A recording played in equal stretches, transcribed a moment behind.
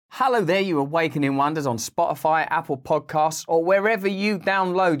Hello there, you Awakening Wonders on Spotify, Apple Podcasts, or wherever you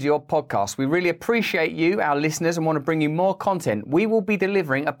download your podcasts. We really appreciate you, our listeners, and want to bring you more content. We will be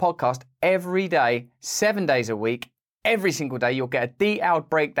delivering a podcast every day, 7 days a week. Every single day, you'll get a detailed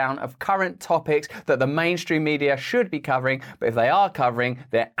breakdown of current topics that the mainstream media should be covering, but if they are covering,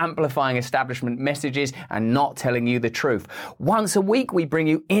 they're amplifying establishment messages and not telling you the truth. Once a week, we bring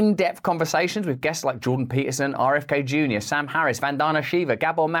you in-depth conversations with guests like Jordan Peterson, RFK Jr., Sam Harris, Vandana Shiva,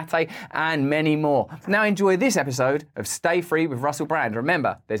 Gabor Mate, and many more. Now enjoy this episode of Stay Free with Russell Brand.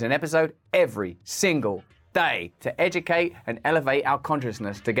 Remember, there's an episode every single day to educate and elevate our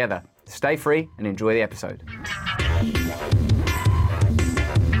consciousness together. Stay free and enjoy the episode.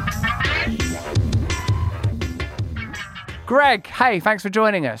 Greg, hey, thanks for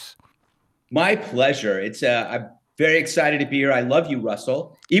joining us. My pleasure. I'm very excited to be here. I love you,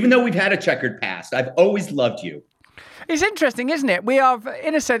 Russell. Even though we've had a checkered past, I've always loved you. It's interesting, isn't it? We are,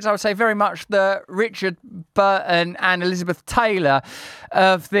 in a sense, I would say, very much the Richard Burton and Elizabeth Taylor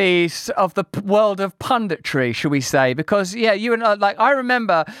of the world of punditry, shall we say? Because you and I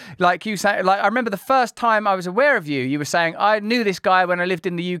remember, you say, I remember the first time I was aware of you. You were saying, I knew this guy when I lived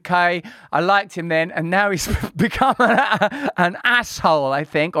in the UK. I liked him then, and now he's become an asshole, I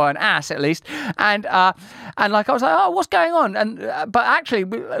think, or an ass at least. And I was like, oh, what's going on? And but actually,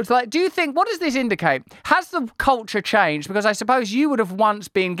 it was like, do you think, what does this indicate? Has the culture changed? Because I suppose you would have once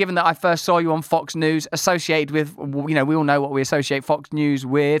been, given that I first saw you on Fox News, associated with, we all know what we associate Fox News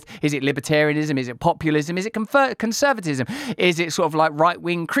with. Is it libertarianism? Is it populism? Is it conservatism? Is it sort of like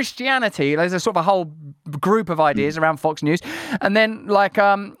right-wing Christianity? There's a sort of a whole group of ideas around Fox News. And then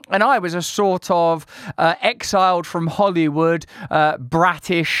and I was a sort of exiled from Hollywood,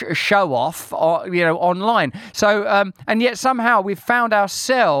 brattish show-off, online. So, and yet somehow we've found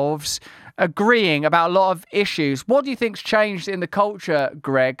ourselves agreeing about a lot of issues. What do you think's changed in the culture,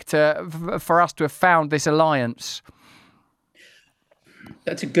 Greg, for us to have found this alliance?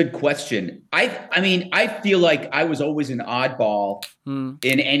 That's a good question. I feel like I was always an oddball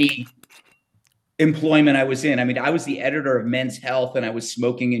in any employment I was in. I mean, I was the editor of Men's Health, and I was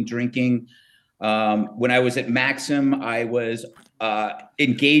smoking and drinking. When I was at Maxim, I was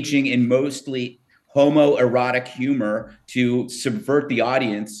engaging in mostly homoerotic humor to subvert the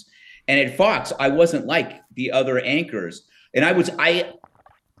audience. And at Fox, I wasn't like the other anchors. And I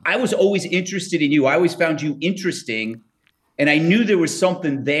was always interested in you. I always found you interesting. And I knew there was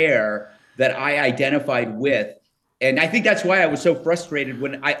something there that I identified with. And I think that's why I was so frustrated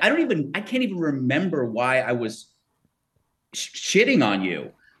when I can't even remember why I was shitting on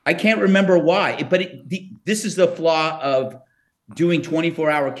you. I can't remember why. But this is the flaw of doing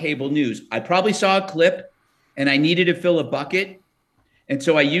 24-hour cable news. I probably saw a clip and I needed to fill a bucket. And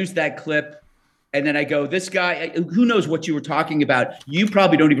so I used that clip, and then I go, this guy, who knows what you were talking about? You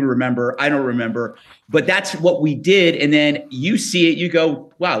probably don't even remember. I don't remember. But that's what we did. And then you see it, you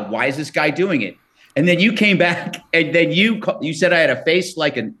go, wow, why is this guy doing it? And then you came back, and then you said I had a face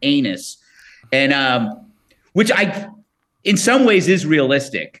like an anus, and which in some ways is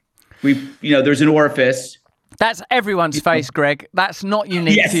realistic. There's an orifice. That's everyone's face, Greg. That's not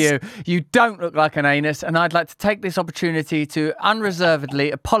unique to you. You don't look like an anus, and I'd like to take this opportunity to unreservedly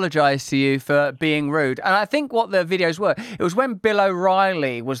apologise to you for being rude. And I think what the videos were, it was when Bill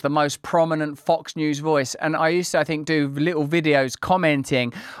O'Reilly was the most prominent Fox News voice, and I used to, I think, do little videos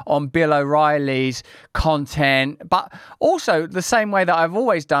commenting on Bill O'Reilly's content, but also the same way that I've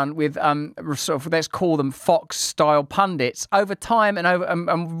always done with sort of, let's call them Fox-style pundits, over time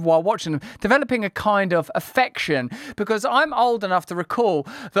and while watching them, developing a kind of affection, because I'm old enough to recall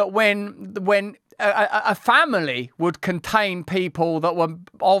that when a family would contain people that were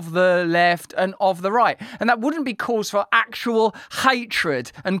of the left and of the right, and that wouldn't be cause for actual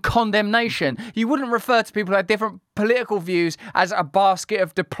hatred and condemnation. You wouldn't refer to people who had different political views as a basket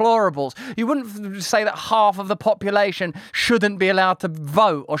of deplorables. You wouldn't say that half of the population shouldn't be allowed to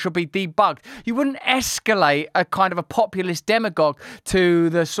vote or should be debugged. You wouldn't escalate a kind of a populist demagogue to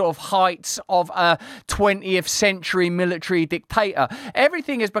the sort of heights of a 20th century military dictator.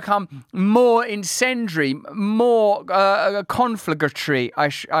 Everything has become more incendiary, more conflagratory,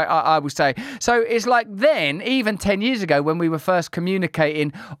 I would say. So it's like then, even 10 years ago, when we were first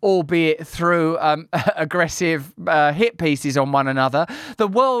communicating, albeit through aggressive hit pieces on one another, the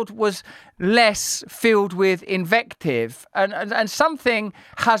world was less filled with invective, and something's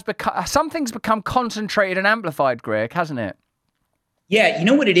become concentrated and amplified, Greg, hasn't it? Yeah, you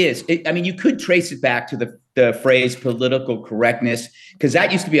know what it is? You could trace it back to the phrase political correctness, because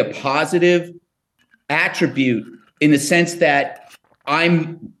that used to be a positive attribute in the sense that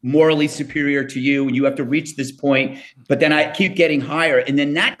I'm morally superior to you, and you have to reach this point. But then I keep getting higher. And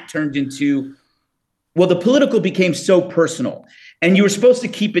then that turned into, well, the political became so personal. And you were supposed to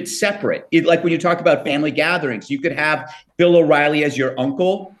keep it separate. Like when you talk about family gatherings, you could have Bill O'Reilly as your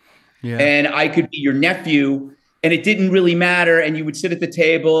uncle, and I could be your nephew, and it didn't really matter. And you would sit at the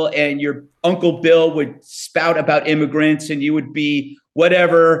table, and your Uncle Bill would spout about immigrants, and you would be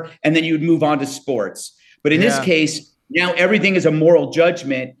whatever, and then you would move on to sports. But in this case, now everything is a moral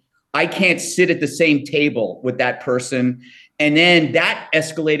judgment. I can't sit at the same table with that person. And then that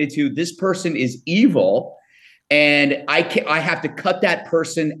escalated to, this person is evil, and I have to cut that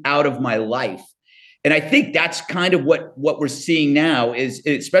person out of my life. And I think that's kind of what we're seeing now, is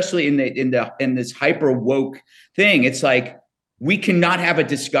especially in this hyper woke thing. It's like, we cannot have a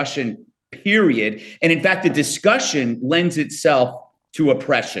discussion, period. And in fact, the discussion lends itself to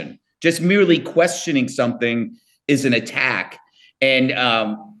oppression. Just merely questioning something is an attack.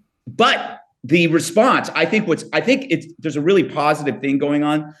 And but the response, there's a really positive thing going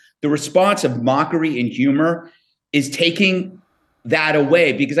on. The response of mockery and humor is taking that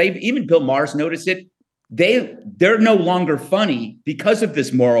away, because even Bill Maher's noticed it. They're no longer funny because of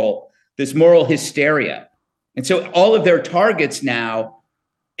this moral hysteria. And so all of their targets now,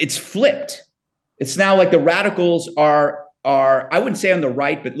 it's flipped. It's now like the radicals are I wouldn't say on the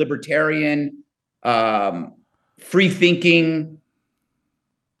right, but libertarian, free thinking.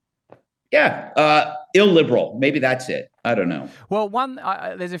 Illiberal. Maybe that's it. I don't know. Well,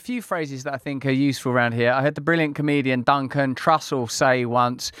 there's a few phrases that I think are useful around here. I heard the brilliant comedian Duncan Trussell say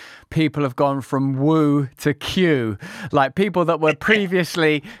once, people have gone from woo to Q. Like people that were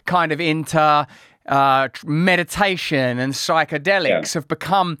previously kind of into meditation and psychedelics have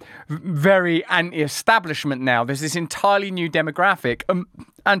become very anti-establishment now. There's this entirely new demographic.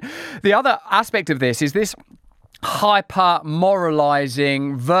 And the other aspect of this is this hyper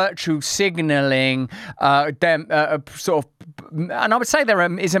moralizing, virtue signaling, sort of, and I would say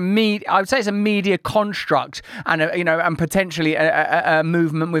it's a media construct, and and potentially a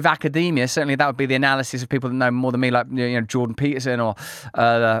movement with academia. Certainly, that would be the analysis of people that know more than me, like Jordan Peterson or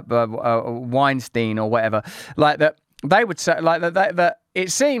Weinstein or whatever. Like that, they would say like that.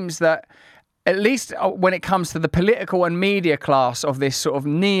 It seems that, at least when it comes to the political and media class of this sort of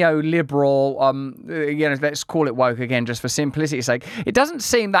neoliberal, let's call it woke again, just for simplicity's sake, it doesn't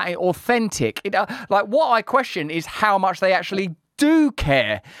seem that authentic. Like what I question is how much they actually do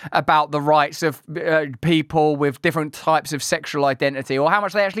care about the rights of people with different types of sexual identity, or how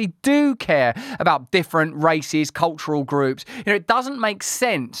much they actually do care about different races, cultural groups. It doesn't make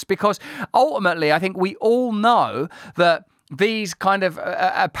sense, because ultimately I think we all know that these kind of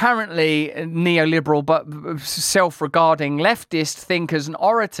apparently neoliberal but self-regarding leftist thinkers and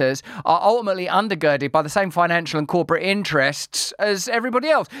orators are ultimately undergirded by the same financial and corporate interests as everybody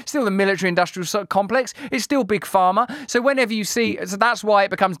else. Still the military-industrial complex. It's still big pharma. So whenever you see, so that's why it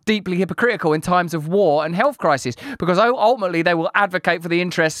becomes deeply hypocritical in times of war and health crisis, because ultimately they will advocate for the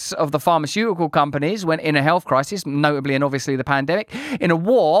interests of the pharmaceutical companies when in a health crisis, notably and obviously the pandemic. In a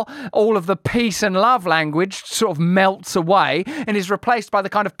war, all of the peace and love language sort of melts away and is replaced by the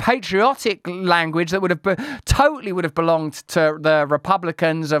kind of patriotic language that would have belonged to the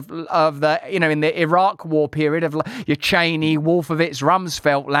Republicans of the in the Iraq war period, of your Cheney, Wolfowitz,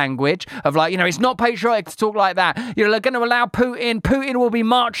 Rumsfeld language of it's not patriotic to talk like that. You're going to allow Putin will be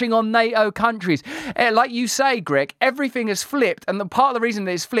marching on NATO countries. Like you say, Greg, everything has flipped, and the part of the reason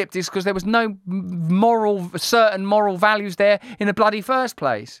that it's flipped is because there was no certain moral values there in the bloody first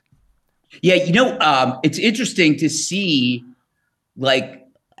place. Yeah, it's interesting to see, like,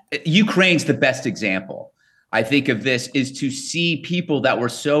 Ukraine's the best example, I think, of this, is to see people that were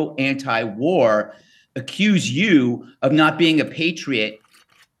so anti-war accuse you of not being a patriot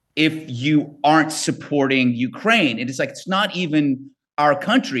if you aren't supporting Ukraine. And it's like, it's not even our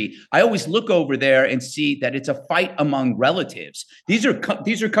country. I always look over there and see that it's a fight among relatives. These are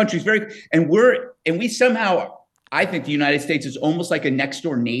countries and we somehow, I think the United States is almost like a next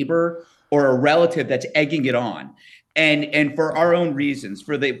door neighbor or a relative that's egging it on, and for our own reasons.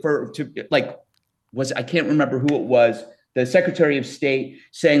 I can't remember who it was, the Secretary of State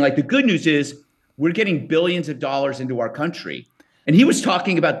saying, like, the good news is we're getting billions of dollars into our country, and he was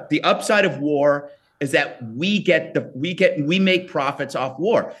talking about the upside of war is that we make profits off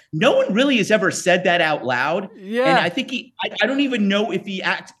war. No one really has ever said that out loud. Yeah, and I think I don't even know if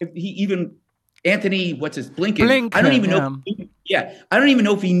Anthony, Blinken. I don't even know. I don't even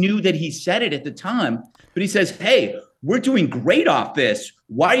know if he knew that he said it at the time. But he says, "Hey, we're doing great off this.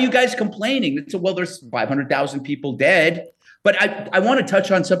 Why are you guys complaining?" It's well, there's 500,000 people dead. But I want to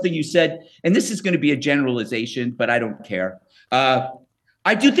touch on something you said, and this is going to be a generalization, but I don't care.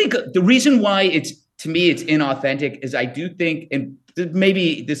 I do think the reason why to me it's inauthentic is I do think, and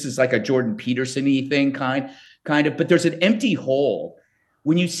maybe this is like a Jordan Peterson-y thing kind of, but there's an empty hole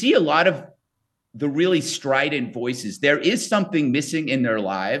when you see a lot of the really strident voices. There is something missing in their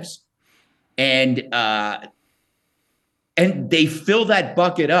lives, and they fill that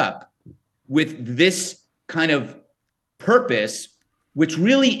bucket up with this kind of purpose, which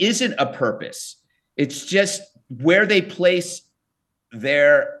really isn't a purpose. It's just where they place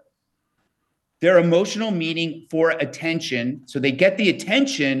their emotional meaning for attention. So they get the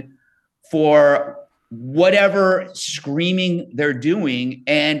attention for whatever screaming they're doing.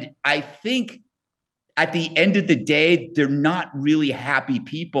 And I think at the end of the day, they're not really happy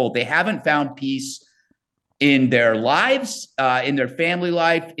people. They haven't found peace in their lives, in their family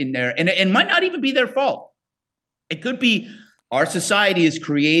life, and it might not even be their fault. It could be our society has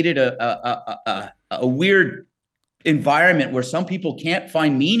created a weird environment where some people can't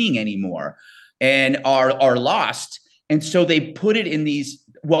find meaning anymore and are lost. And so they put it in these,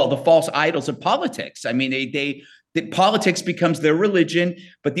 the false idols of politics. I mean, that politics becomes their religion,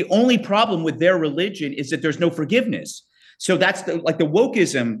 but the only problem with their religion is that there's no forgiveness. So that's the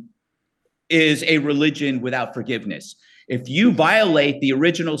wokeism is a religion without forgiveness. If you violate the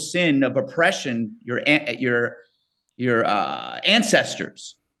original sin of oppression, your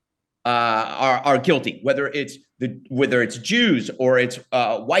ancestors are guilty, whether it's Jews or it's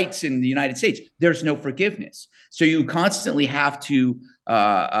whites in the United States. There's no forgiveness. So you constantly have to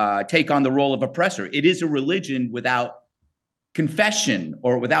take on the role of oppressor. It is a religion without confession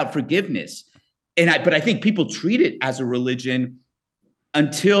or without forgiveness. But I think people treat it as a religion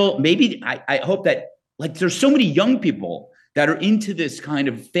until maybe I hope that, like, there's so many young people that are into this kind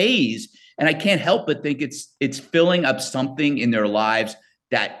of phase, and I can't help but think it's filling up something in their lives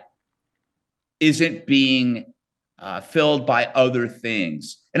that isn't being filled by other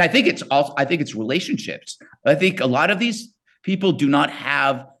things. And I think it's relationships. I think a lot of these people do not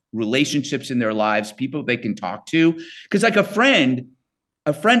have relationships in their lives, people they can talk to. Because like a friend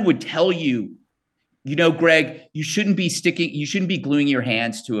would tell you, Greg, you shouldn't be gluing your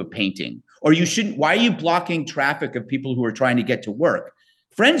hands to a painting, or why are you blocking traffic of people who are trying to get to work?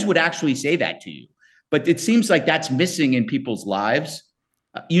 Friends would actually say that to you, but it seems like that's missing in people's lives.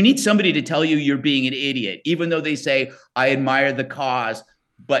 You need somebody to tell you you're being an idiot, even though they say, I admire the cause,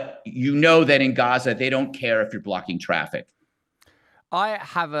 but you know that in Gaza, they don't care if you're blocking traffic. I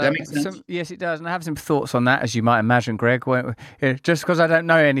have Does that make sense? yes, it does, and I have some thoughts on that, as you might imagine, Greg. Just because I don't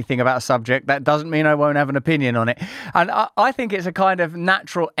know anything about a subject, that doesn't mean I won't have an opinion on it. And I think it's a kind of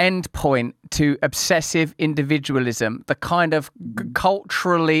natural endpoint to obsessive individualism, the kind of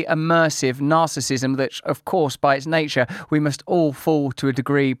culturally immersive narcissism that, of course, by its nature, we must all fall to a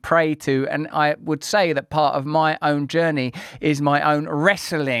degree prey to. And I would say that part of my own journey is my own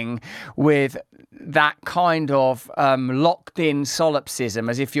wrestling with that kind of locked-in solipsism,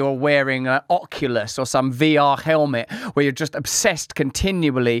 as if you're wearing an Oculus or some VR helmet where you're just obsessed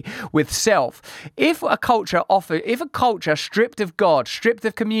continually with self. If a culture stripped of God, stripped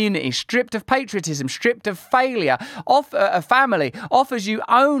of community, stripped of patriotism, stripped of failure, a family offers you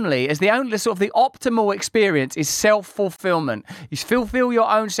only the optimal experience is self-fulfillment. You fulfill your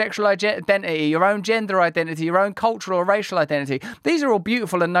own sexual identity, your own gender identity, your own cultural or racial identity. These are all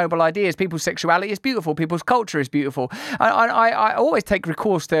beautiful and noble ideas. People's sexuality is beautiful. People's culture is beautiful. I always take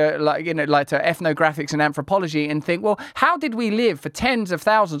recourse to to ethnographics and anthropology and think, well, how did we live for tens of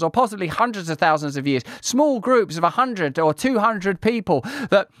thousands or possibly hundreds of thousands of years? Small groups of 100 or 200 people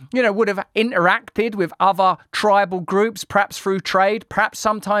that would have interacted with other tribal groups, perhaps through trade, perhaps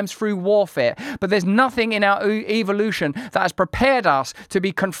sometimes through warfare. But there's nothing in our evolution that has prepared us to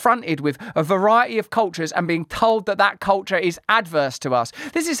be confronted with a variety of cultures and being told that culture is adverse to us.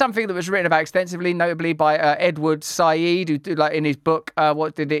 This is something that was written about extensively, notably by Edward Said, who in his book,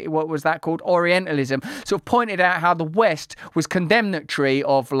 what was that called? Orientalism, sort of pointed out how the West was condemnatory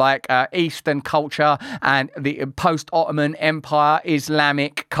of Eastern culture and the post-Ottoman Empire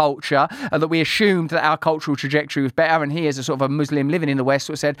Islamic culture, that we assumed that our cultural trajectory was better. And he, as a sort of a Muslim living in the West,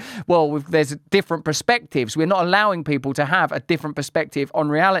 sort of said, well, there's different perspectives. We're not allowing people to have a different perspective on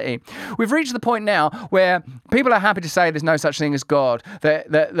reality. We've reached the point now where people are happy to say there's no such thing as God.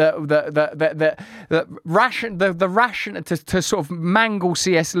 To sort of mangle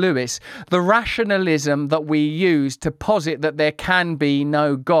C.S. Lewis, the rationalism that we use to posit that there can be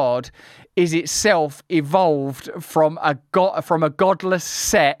no God is itself evolved from a godless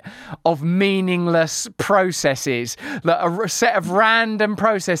set of meaningless processes, that a set of random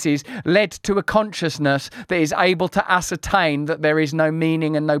processes led to a consciousness that is able to ascertain that there is no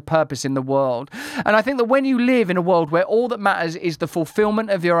meaning and no purpose in the world. And I think that when you live in a world where all that matters is the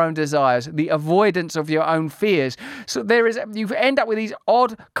fulfillment of your own desires, the avoidance of your own fears, so you end up with these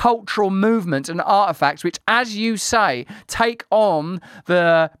odd cultural movements and artifacts which, as you say, take on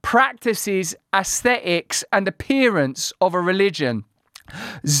the practices, aesthetics and appearance of a religion.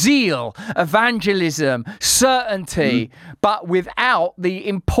 Zeal, evangelism, certainty, but without the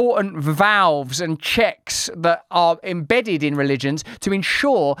important valves and checks that are embedded in religions to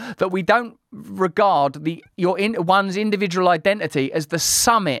ensure that we don't regard one's individual identity as the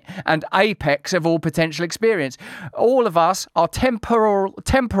summit and apex of all potential experience. All of us are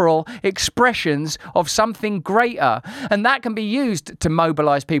temporal expressions of something greater, and that can be used to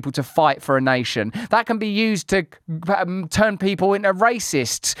mobilize people to fight for a nation. That can be used to turn people into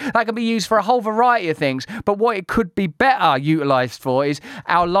racists. That can be used for a whole variety of things. But what it could be better utilized for is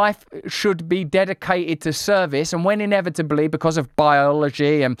our life should be dedicated to service, and when inevitably, because of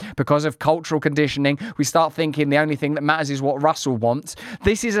biology and because of cultural conditioning, we start thinking the only thing that matters is what Russell wants.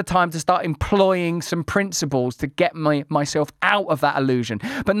 This is a time to start employing some principles to get myself out of that illusion.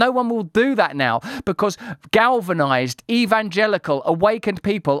 But no one will do that now, because galvanized, evangelical, awakened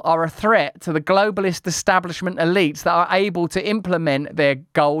people are a threat to the globalist establishment elites that are able to implement their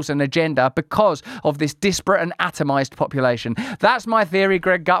goals and agenda because of this disparate and atomized population. That's my theory,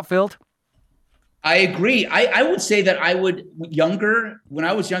 Greg Gutfeld. I agree. I would say that when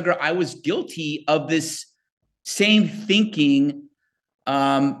I was younger, I was guilty of this same thinking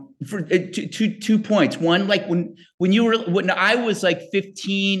for 2 points. One, like when I was like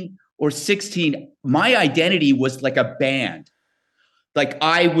 15 or 16, my identity was like a band. Like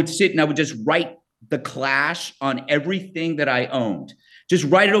I would sit and I would just write The Clash on everything that I owned. Just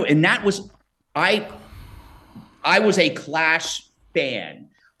write it over. And that was, I was a Clash fan.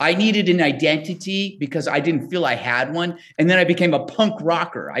 I needed an identity because I didn't feel I had one. And then I became a punk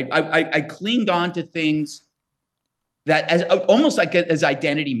rocker. I clinged on to things that almost like as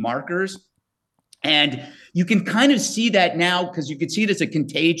identity markers. And you can kind of see that now, because you can see it as a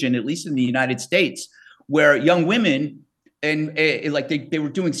contagion, at least in the United States, where young women, and like they were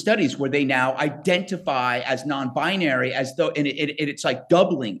doing studies where they now identify as non-binary, as though, and it's like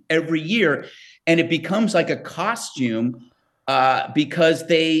doubling every year. And it becomes like a costume because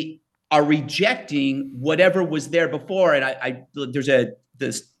they are rejecting whatever was there before. And there's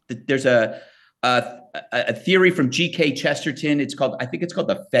a theory from G.K. Chesterton. I think it's called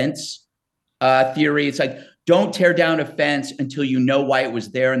the fence theory. It's like, don't tear down a fence until you know why it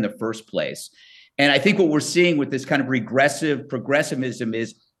was there in the first place. And I think what we're seeing with this kind of progressivism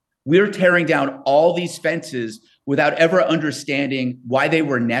is we're tearing down all these fences without ever understanding why they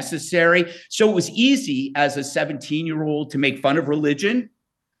were necessary. So it was easy as a 17-year-old to make fun of religion,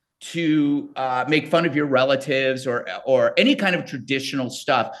 to make fun of your relatives, or any kind of traditional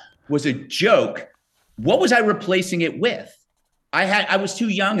stuff was a joke. What was I replacing it with? I was too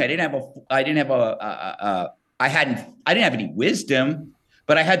young. I didn't have any wisdom,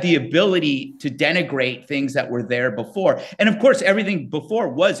 but I had the ability to denigrate things that were there before. And of course, everything before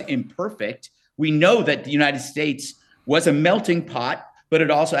was imperfect. We know that the United States was a melting pot, but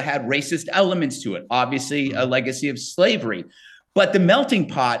it also had racist elements to it. Obviously, a legacy of slavery. But the melting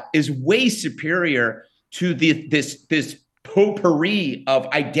pot is way superior to this potpourri of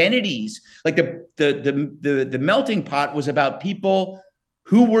identities. Like the melting pot was about people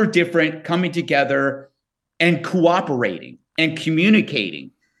who were different coming together and cooperating and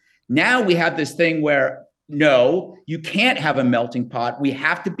communicating. Now we have this thing where, no, you can't have a melting pot. We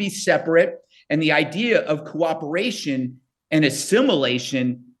have to be separate. And the idea of cooperation and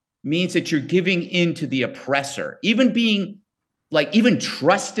assimilation means that you're giving in to the oppressor. Even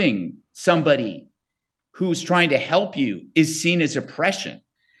trusting somebody who's trying to help you is seen as oppression.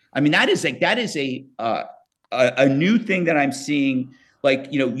 I mean, that is a new thing that I'm seeing. Like,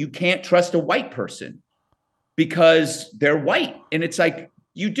 you can't trust a white person because they're white. And it's like,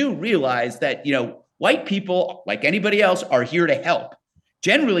 you do realize that, white people, like anybody else, are here to help.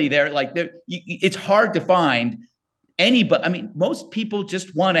 Generally, it's hard to find anybody. I mean, most people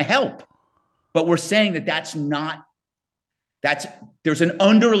just want to help, but we're saying there's an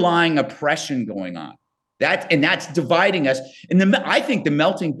underlying oppression going on. That's dividing us. And I think the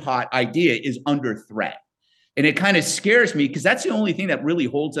melting pot idea is under threat. And it kind of scares me because that's the only thing that really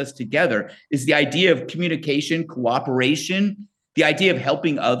holds us together is the idea of communication, cooperation, the idea of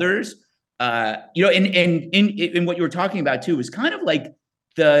helping others. And what you were talking about too is kind of like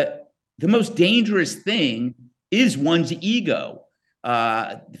the the most dangerous thing is one's ego,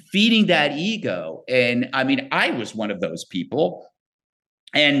 feeding that ego. And I mean, I was one of those people.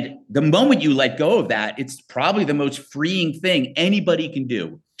 And the moment you let go of that, it's probably the most freeing thing anybody can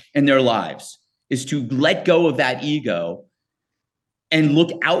do in their lives, is to let go of that ego and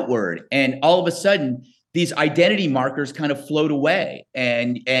look outward. And all of a sudden, these identity markers kind of float away.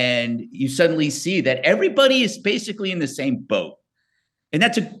 And you suddenly see that everybody is basically in the same boat. And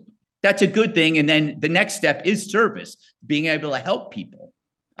that's a good thing. And then the next step is service, being able to help people.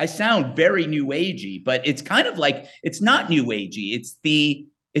 I sound very new agey, but it's kind of like, it's not new agey.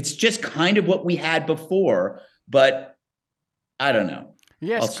 It's just kind of what we had before, but I don't know.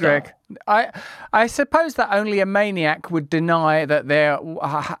 Yes, Greg. I suppose that only a maniac would deny that there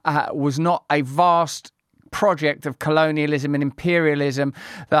was not a vast project of colonialism and imperialism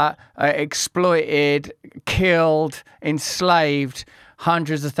that exploited, killed, enslaved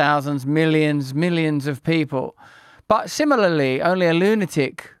hundreds of thousands, millions of people. But similarly, only a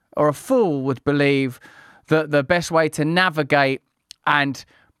lunatic or a fool would believe that the best way to navigate and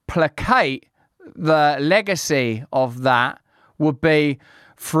placate the legacy of that would be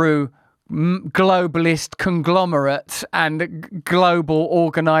through globalist conglomerates and global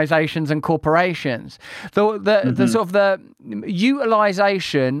organizations and corporations. The sort of the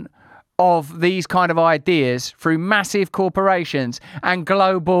utilization of these kind of ideas through massive corporations and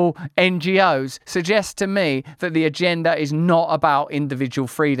global NGOs suggests to me that the agenda is not about individual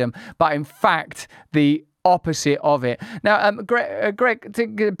freedom, but in fact the opposite of it. Now, Greg,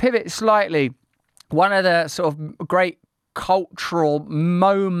 to pivot slightly, one of the sort of great cultural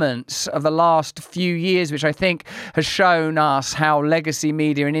moments of the last few years, which I think has shown us how legacy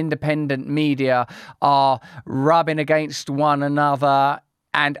media and independent media are rubbing against one another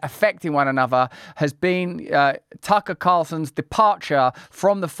and affecting one another, has been Tucker Carlson's departure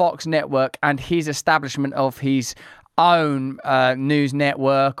from the Fox network and his establishment of his own news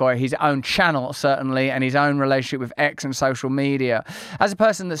network, or his own channel certainly, and his own relationship with X and social media. As a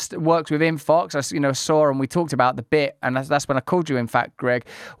person that works within Fox, I saw, and we talked about the bit, and that's when I called you, in fact, Greg,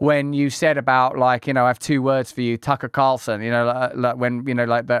 when you said about, like, I have two words for you, Tucker Carlson, when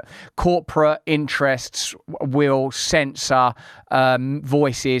the corporate interests will censor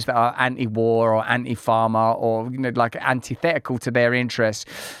voices that are anti-war or anti-farmer or like antithetical to their interests.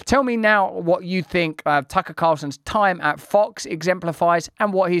 Tell me now what you think Tucker Carlson's time at Fox exemplifies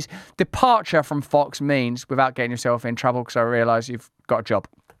and what his departure from Fox means, without getting yourself in trouble, because I realize you've got a job.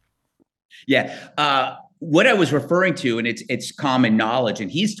 Yeah. What I was referring to, and it's common knowledge, and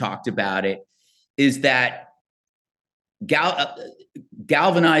he's talked about it, is that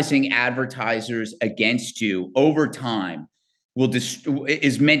galvanizing advertisers against you over time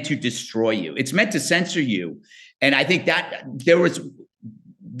is meant to destroy you. It's meant to censor you. And I think that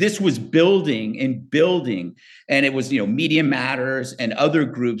this was building, and it was, Media Matters and other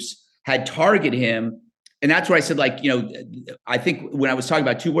groups had targeted him. And that's where I said, I think when I was talking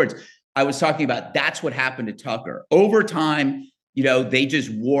about two words, I was talking about that's what happened to Tucker. Over time, they just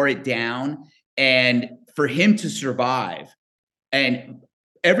wore it down. And for him to survive, and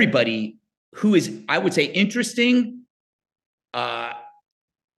everybody who is, I would say, interesting, has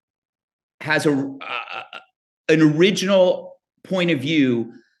an original point of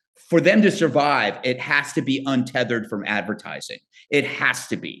view. For them to survive, it has to be untethered from advertising. It has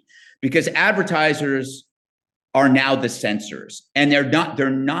to be, because advertisers are now the censors, and they're not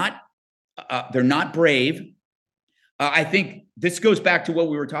brave. I think this goes back to what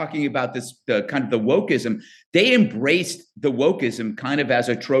we were talking about, the kind of the wokeism. They embraced the wokeism kind of as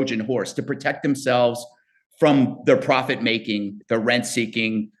a Trojan horse to protect themselves from their profit making, the rent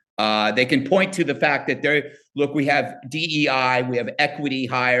seeking. They can point to the fact that we have DEI, we have equity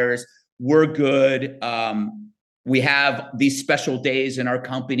hires, we're good. We have these special days in our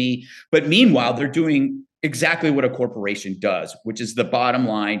company. But meanwhile, they're doing exactly what a corporation does, which is the bottom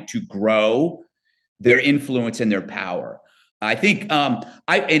line, to grow their influence and their power. I think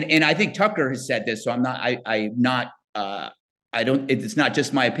I think Tucker has said this, so it's not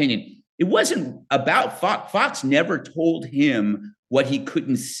just my opinion. It wasn't about Fox. Fox never told him what he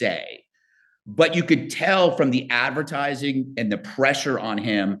couldn't say, but you could tell from the advertising and the pressure on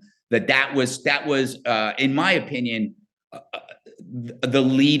him that was in my opinion the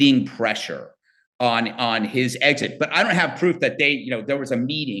leading pressure on his exit. But I don't have proof that there was a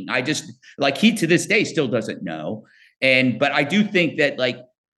meeting. I just, he to this day still doesn't know. But I do think that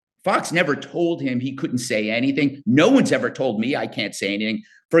Fox never told him he couldn't say anything. No one's ever told me I can't say anything.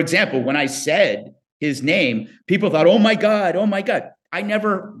 For example, when I said his name, people thought, oh my God. I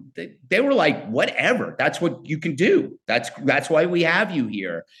never, they were like, whatever, that's what you can do. That's why we have you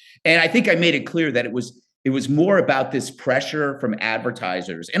here. And I think I made it clear that it was more about this pressure from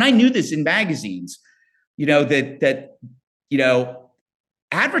advertisers. And I knew this in magazines, that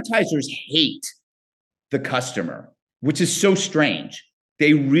advertisers hate the customer, which is so strange.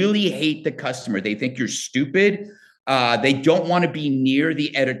 They really hate the customer. They think you're stupid. They don't want to be near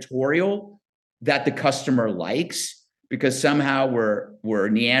the editorial that the customer likes, because somehow we're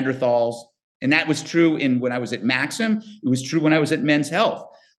Neanderthals. And that was true when I was at Maxim. It was true when I was at Men's Health.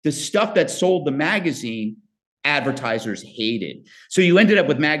 The stuff that sold the magazine, advertisers hated. So you ended up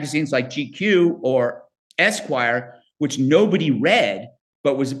with magazines like GQ or Esquire, which nobody read,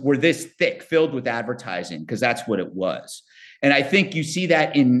 but were this thick, filled with advertising, because that's what it was. And I think you see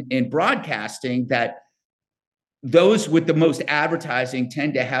that in broadcasting, that those with the most advertising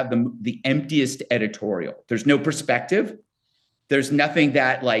tend to have the emptiest editorial. There's no perspective. There's nothing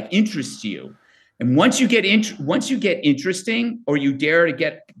that like interests you. And once you get interesting, or you dare to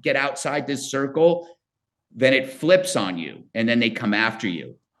get outside this circle, then it flips on you, and then they come after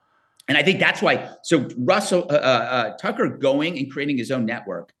you. And I think that's why. So Russell Tucker going and creating his own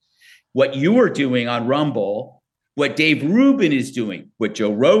network, what you are doing on Rumble, what Dave Rubin is doing, what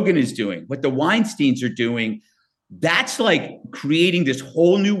Joe Rogan is doing, what the Weinsteins are doing. That's like creating this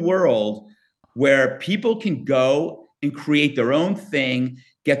whole new world where people can go and create their own thing,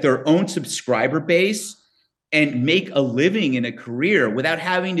 get their own subscriber base, and make a living in a career without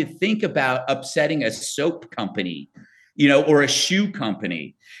having to think about upsetting a soap company, or a shoe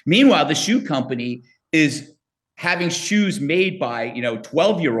company. Meanwhile, the shoe company is having shoes made by,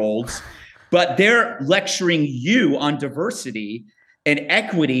 12-year-olds, but they're lecturing you on diversity and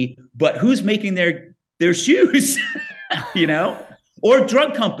equity, but who's making their shoes, or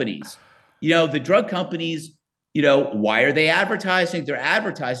drug companies, the drug companies, why are they advertising? They're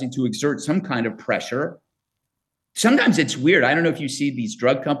advertising to exert some kind of pressure. Sometimes it's weird. I don't know if you see these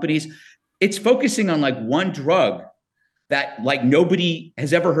drug companies, it's focusing on like one drug that like nobody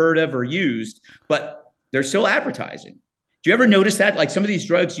has ever heard of or used, but they're still advertising. Do you ever notice that? Like some of these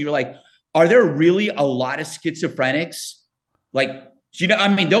drugs, you're like, are there really a lot of schizophrenics? Like,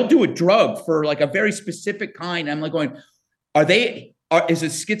 they'll do a drug for like a very specific kind. I'm like going, is a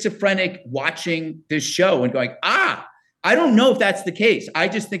schizophrenic watching this show and going, I don't know if that's the case. I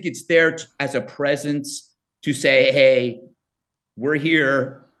just think it's there as a presence to say, hey, we're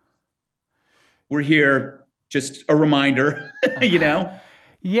here. Just a reminder,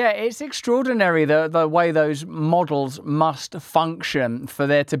 Yeah, it's extraordinary the way those models must function for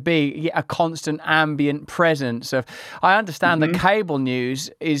there to be a constant ambient presence of. I understand that cable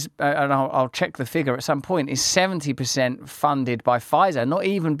news is, and I'll check the figure at some point, is 70% funded by Pfizer. Not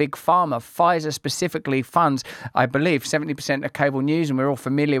even Big Pharma. Pfizer specifically funds, I believe, 70% of cable news, and we're all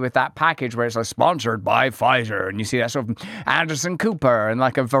familiar with that package where it's like sponsored by Pfizer, and you see that sort of Anderson Cooper and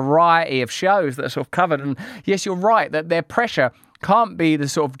like a variety of shows that are sort of covered. And yes, you're right that their pressure can't be the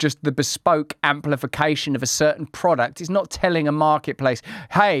sort of just the bespoke amplification of a certain product. It's not telling a marketplace,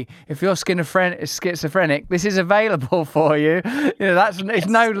 hey, if you're schizophrenic, this is available for you. It's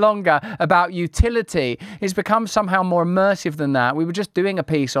no longer about utility. It's become somehow more immersive than that. We were just doing a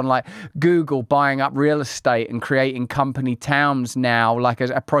piece on like Google buying up real estate and creating company towns now, like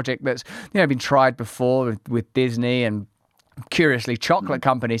a project that's been tried before with Disney and curiously chocolate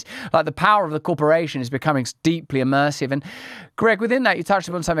companies. Like the power of the corporation is becoming deeply immersive. And Greg, within that, you touched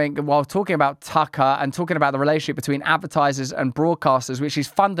upon something while talking about Tucker and talking about the relationship between advertisers and broadcasters, which is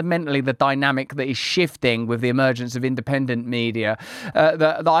fundamentally the dynamic that is shifting with the emergence of independent media,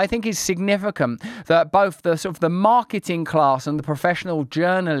 that I think is significant, that both the sort of the marketing class and the professional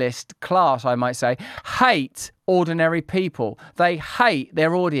journalist class, I might say, hate ordinary people. They hate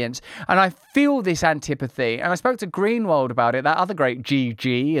their audience. And I feel this antipathy. And I spoke to Greenwald about it, that other great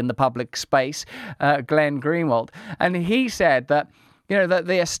GG in the public space, Glenn Greenwald. And he said that that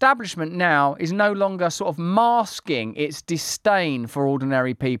the establishment now is no longer sort of masking its disdain for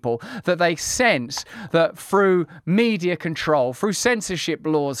ordinary people, that they sense that through media control, through censorship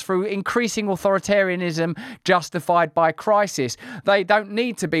laws, through increasing authoritarianism justified by crisis, they don't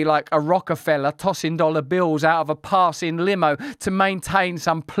need to be like a Rockefeller tossing dollar bills out of a passing limo to maintain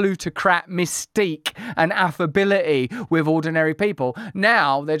some plutocrat mystique and affability with ordinary people.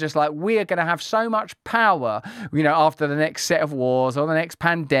 Now they're just like, we are going to have so much power, after the next set of wars or the next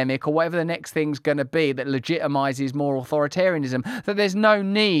pandemic or whatever the next thing's going to be that legitimizes more authoritarianism, that there's no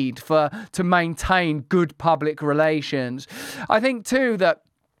need to maintain good public relations. I think too that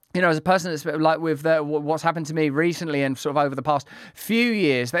as a person that's like with what's happened to me recently and sort of over the past few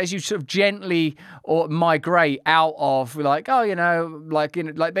years, that as you sort of gently or migrate out of like, like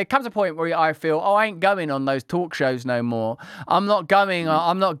there comes a point where I feel, I ain't going on those talk shows no more. I'm not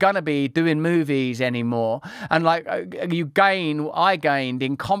gonna be doing movies anymore. And like I gained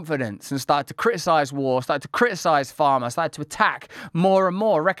in confidence and started to criticize war, started to criticize pharma, started to attack more and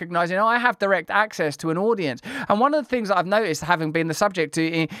more, recognizing I have direct access to an audience. And one of the things that I've noticed, having been the subject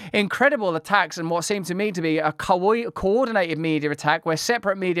to incredible attacks and what seemed to me to be a coordinated media attack where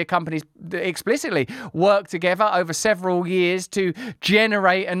separate media companies explicitly work together over several years to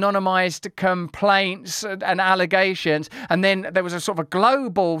generate anonymized complaints and allegations. And then there was a sort of a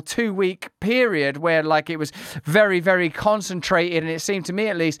global 2-week period where like it was very, very concentrated, and it seemed to me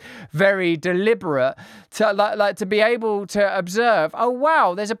at least very deliberate to be able to observe, oh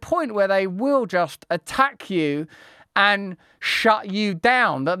wow, there's a point where they will just attack you and shut you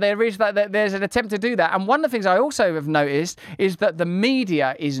down, that there's an attempt to do that. And one of the things I also have noticed is that the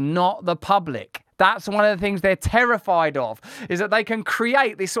media is not the public. That's one of the things they're terrified of, is that they can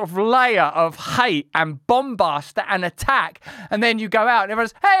create this sort of layer of hate and bombast and attack, and then you go out and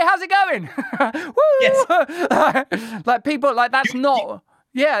everyone's, hey, how's it going? Woo! Yes. Like people, like that's not,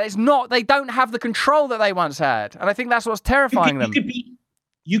 it's not, they don't have the control that they once had. And I think that's what's terrifying them.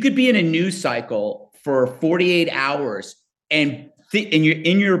 You could be in a news cycle for 48 hours and in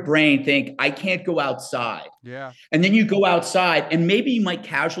your brain think, I can't go outside. Yeah. And then you go outside and maybe you might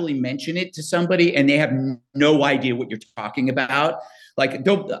casually mention it to somebody and they have no idea what you're talking about. Like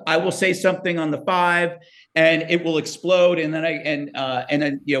I will say something on the 5 and it will explode. And then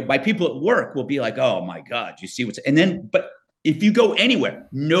my people at work will be like, oh my God, you see but if you go anywhere,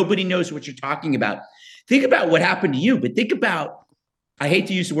 nobody knows what you're talking about. Think about what happened to you, but think about, I hate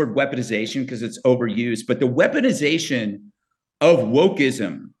to use the word weaponization because it's overused, but the weaponization of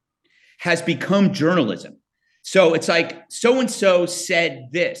wokeism has become journalism. So it's like so-and-so said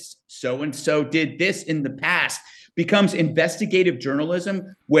this, so-and-so did this in the past, becomes investigative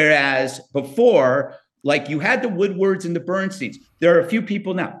journalism. Whereas before, like you had the Woodwards and the Bernsteins. There are a few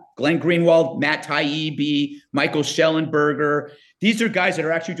people now, Glenn Greenwald, Matt Taibbi, Michael Schellenberger. These are guys that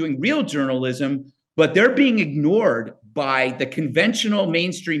are actually doing real journalism, but they're being ignored by the conventional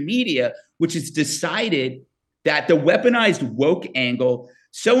mainstream media, which has decided that the weaponized woke angle,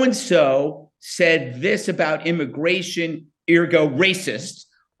 so-and-so said this about immigration, ergo racist,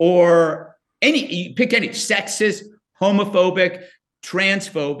 or pick any, sexist, homophobic,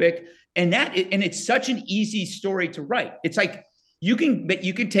 transphobic, and it's such an easy story to write. It's like you can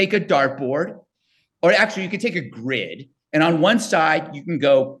take a dartboard, or actually you can take a grid, and on one side you can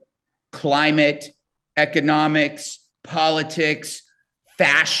go climate, economics, politics,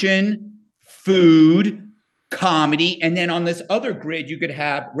 fashion, food, comedy. And then on this other grid, you could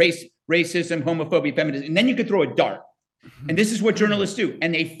have racism, homophobia, feminism. And then you could throw a dart. And this is what journalists do.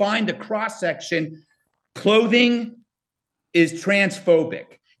 And they find the cross-section. Clothing is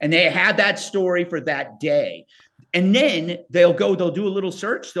transphobic. And they have that story for that day. And then they'll do a little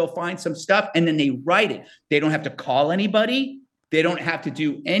search. They'll find some stuff and then they write it. They don't have to call anybody. They don't have to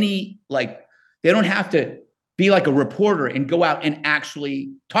do any, they don't have to be like a reporter and go out and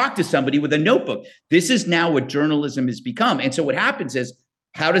actually talk to somebody with a notebook. This is now what journalism has become. And so what happens is,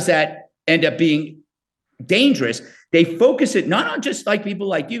 how does that end up being dangerous? They focus it not on just like people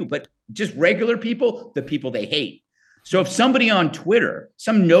like you, but just regular people, the people they hate. So if somebody on Twitter,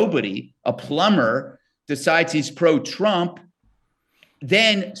 some nobody, a plumber, decides he's pro-Trump,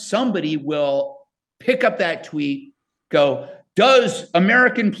 then somebody will pick up that tweet, go, does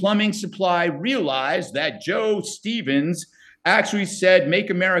American Plumbing Supply realize that Joe Stevens actually said, make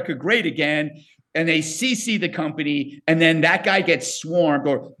America great again? And they CC the company, and then that guy gets swarmed.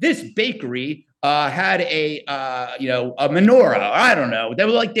 Or this bakery had a menorah. I don't know. They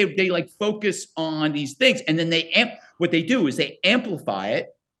were like they focus on these things, and then what they do is they amplify it.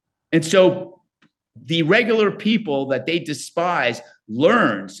 And so the regular people that they despise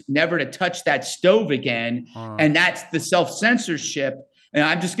learns never to touch that stove again. And that's the self-censorship. And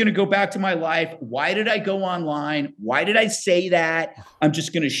I'm just going to go back to my life. Why did I go online? Why did I say that? I'm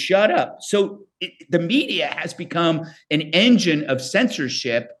just going to shut up. So the media has become an engine of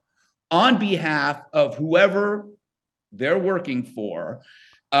censorship on behalf of whoever they're working for.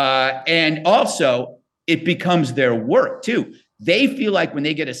 And also it becomes their work too. They feel like when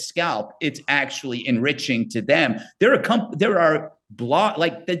they get a scalp, it's actually enriching to them. There are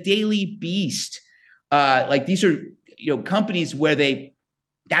like the Daily Beast, like these are companies where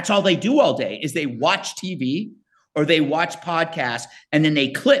that's all they do all day is they watch TV or they watch podcasts and then they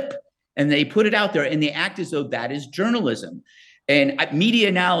clip and they put it out there and they act as though that is journalism. And media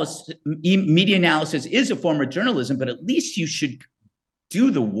analysis is a form of journalism, but at least you should do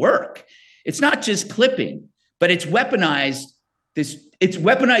the work. It's not just clipping, but it's weaponized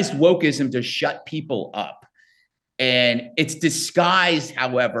wokeism to shut people up. And it's disguised,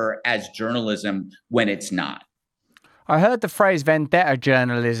 however, as journalism when it's not. I heard the phrase vendetta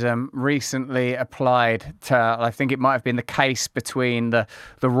journalism recently applied to, I think it might have been the case between the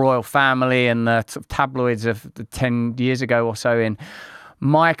royal family and the sort of tabloids of 10 years ago or so in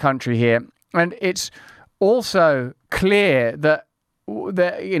my country here. And it's also clear that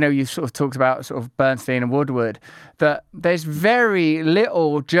you sort of talked about sort of Bernstein and Woodward, that there's very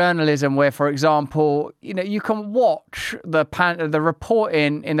little journalism where, for example, you can watch the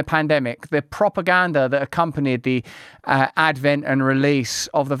reporting in the pandemic, the propaganda that accompanied the advent and release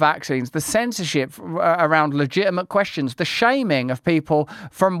of the vaccines, the censorship around legitimate questions, the shaming of people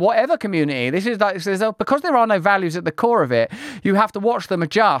from whatever community. This is because there are no values at the core of it. You have to watch them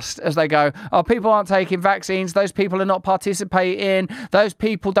adjust as they go, oh, people aren't taking vaccines, those people are not participating, those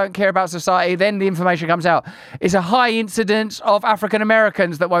people don't care about society. Then the information comes out. It's a high incidence of African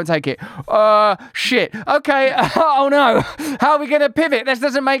Americans that won't take it. Shit. Okay. Oh no. How are we going to pivot? This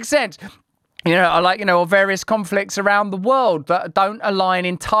doesn't make sense. Or various conflicts around the world that don't align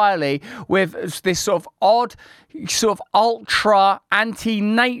entirely with this sort of odd, sort of ultra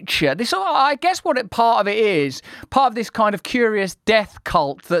anti-nature. I guess part of it is, part of this kind of curious death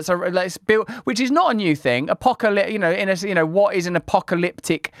cult that's built, which is not a new thing. What is an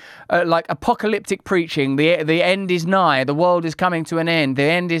apocalyptic, apocalyptic preaching? The end is nigh. The world is coming to an end. The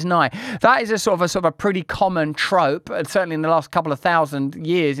end is nigh. That is a sort of a pretty common trope. Certainly in the last couple of thousand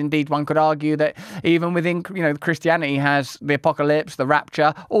years, indeed, one could argue that even within, Christianity has the apocalypse, the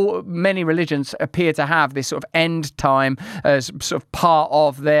rapture, or many religions appear to have this sort of end time as sort of part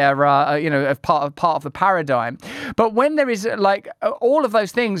of their, part of the paradigm. But when there is all of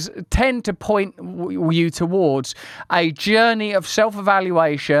those things tend to point you towards a journey of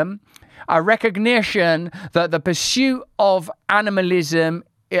self-evaluation, a recognition that the pursuit of animalism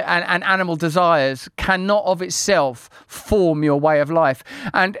and animal desires cannot of itself form your way of life.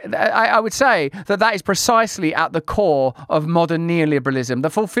 And I would say that is precisely at the core of modern neoliberalism. The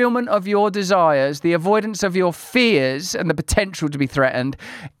fulfillment of your desires, the avoidance of your fears and the potential to be threatened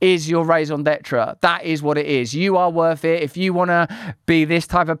is your raison d'etre. That is what it is. You are worth it. If you want to be this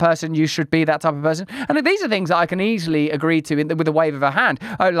type of person, you should be that type of person. And these are things that I can easily agree to with a wave of a hand.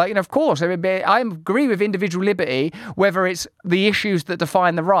 Of course, I agree with individual liberty, whether it's the issues that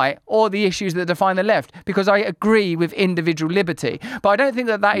define the right or the issues that define the left, because I agree with individual liberty. But I don't think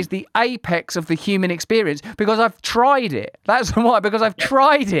that is the apex of the human experience, because I've tried it. That's why, because I've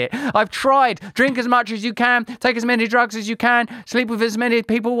tried it. I've tried. Drink as much as you can, take as many drugs as you can, sleep with as many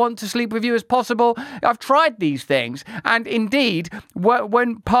people who want to sleep with you as possible. I've tried these things. And indeed,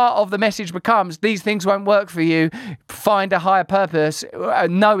 when part of the message becomes these things won't work for you, find a higher purpose,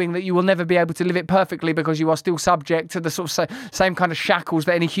 knowing that you will never be able to live it perfectly because you are still subject to the sort of same kind of shackles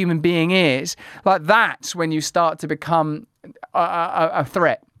that any human being is, that's when you start to become a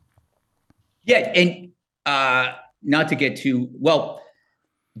threat. Yeah, and not to get too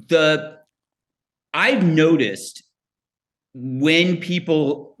I've noticed when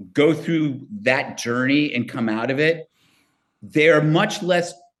people go through that journey and come out of it, they're much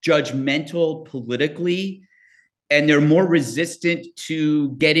less judgmental politically, and they're more resistant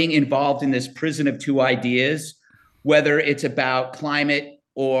to getting involved in this prison of two ideas, whether it's about climate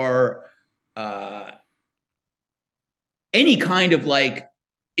or any kind of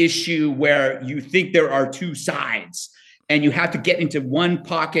issue where you think there are two sides and you have to get into one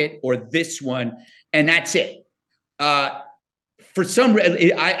pocket or this one, and that's it. For some reason,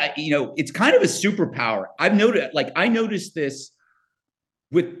 it's kind of a superpower. I've noticed, I noticed this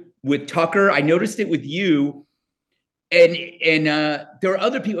with Tucker. I noticed it with you. And there are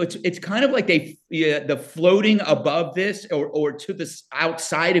other people. It's kind of like the floating above this or to the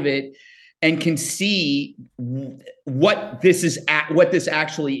outside of it, and can see what this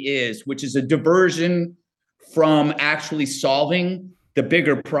actually is, which is a diversion from actually solving the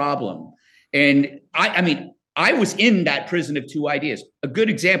bigger problem. And I was in that prison of two ideas. A good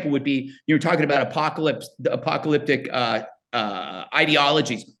example would be, you're talking about apocalyptic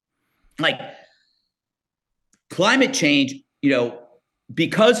ideologies, like climate change,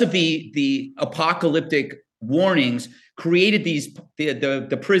 because of the apocalyptic warnings created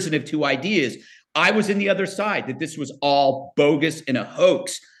the prison of two ideas. I was in the other side, that this was all bogus and a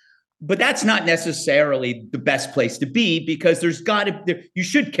hoax. But that's not necessarily the best place to be, because you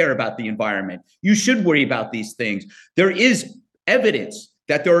should care about the environment. You should worry about these things. There is evidence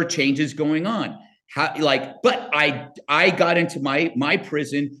that there are changes going on. But I got into my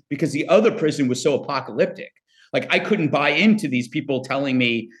prison because the other prison was so apocalyptic. Like I couldn't buy into these people telling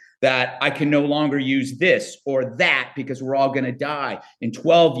me that I can no longer use this or that because we're all going to die in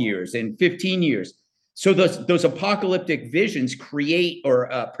 12 years and 15 years. So those apocalyptic visions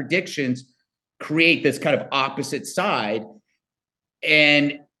predictions create this kind of opposite side,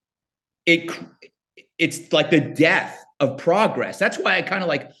 and it's like the death of progress. That's why I kind of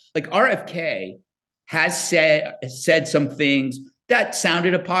like RFK has said some things that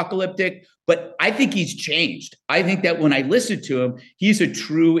sounded apocalyptic, but I think he's changed. I think that when I listen to him, he's a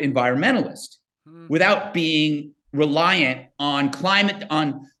true environmentalist without being reliant on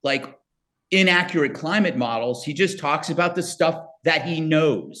like inaccurate climate models. He just talks about the stuff that he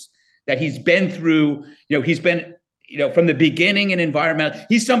knows, that he's been through. He's been, from the beginning in environmental.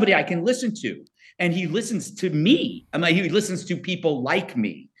 He's somebody I can listen to, and he listens to me. He listens to people like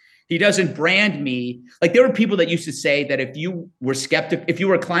me. He doesn't brand me. Like there were people that used to say that if you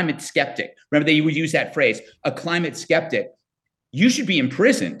were a climate skeptic, remember they would use that phrase, a climate skeptic, you should be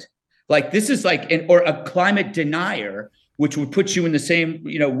imprisoned. Like this is or a climate denier, which would put you in the same,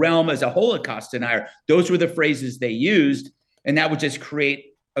 realm as a Holocaust denier. Those were the phrases they used. And that would just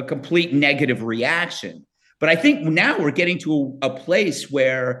create a complete negative reaction. But I think now we're getting to a place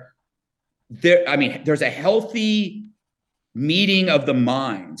where there's a healthy meeting of the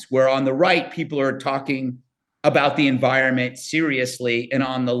minds, where on the right, people are talking about the environment seriously. And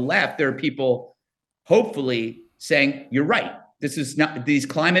on the left, there are people hopefully saying, you're right. These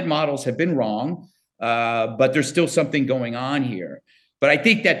climate models have been wrong, but there's still something going on here. But I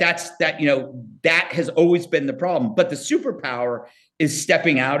think that has always been the problem. But the superpower is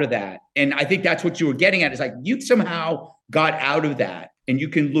stepping out of that. And I think that's what you were getting at. Is like you somehow got out of that, and you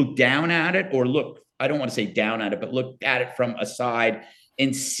can look down at it, or I don't want to say down at it, but look at it from a side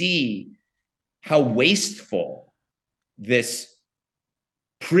and see how wasteful this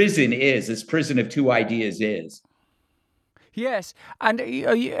prison of two ideas is. Yes. And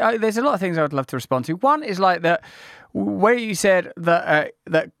there's a lot of things I would love to respond to. One is like that, where you said that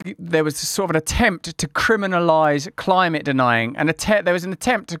there was sort of an attempt to criminalize climate denying, and there was an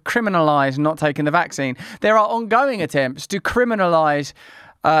attempt to criminalize not taking the vaccine. There are ongoing attempts to criminalize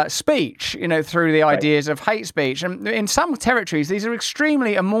speech, through the ideas of hate speech. And in some territories, these are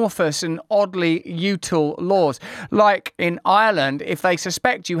extremely amorphous and oddly util laws. Like in Ireland, if they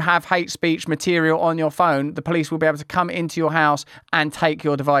suspect you have hate speech material on your phone, the police will be able to come into your house and take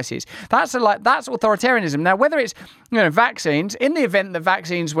your devices. That's authoritarianism. Now, whether it's vaccines, in the event that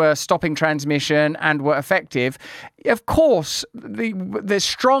vaccines were stopping transmission and were effective, of course, the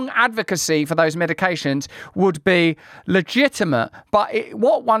strong advocacy for those medications would be legitimate. But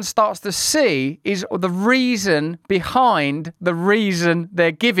what one starts to see is the reason behind the reason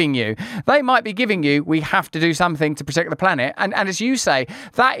they're giving you. They might be giving you, we have to do something to protect the planet. And as you say,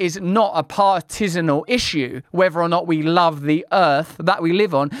 that is not a partisanal issue, whether or not we love the earth that we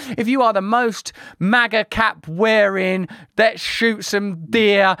live on. If you are the most MAGA cap wearing, let's shoot some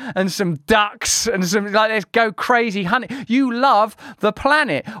deer and some ducks and let's go crazy hunting, you love the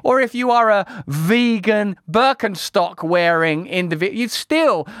planet. Or if you are a vegan Birkenstock wearing individual, you still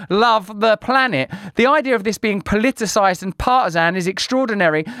love the planet. The idea of this being politicized and partisan is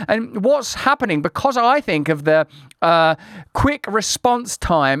extraordinary. And what's happening, because I think of the quick response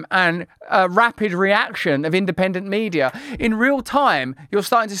time and rapid reaction of independent media, in real time, you're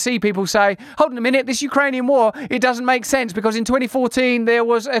starting to see people say, hold on a minute, this Ukrainian war, it doesn't make sense because in 2014 there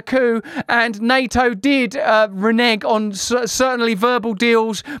was a coup and NATO did renege on certainly verbal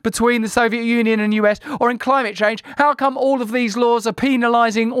deals between the Soviet Union and US. Or in climate change, how come all of these laws are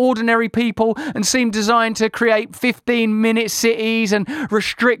penalising ordinary people and seem designed to create 15-minute cities and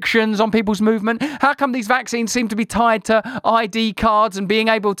restrictions on people's movement? How come these vaccines seem to be tied to ID cards and being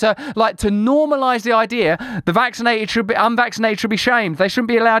able to normalise the idea the unvaccinated should be shamed. They shouldn't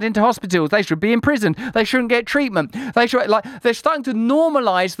be allowed into hospitals. They should be in prison. They shouldn't get treatment. They're starting to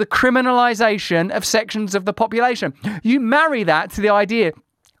normalise the criminalisation of sections of the population. You marry that to the idea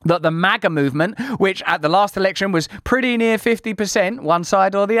that the MAGA movement, which at the last election was pretty near 50%, one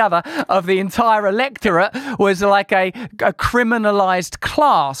side or the other, of the entire electorate, was like a criminalized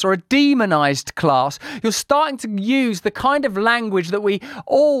class or a demonized class. You're starting to use the kind of language that we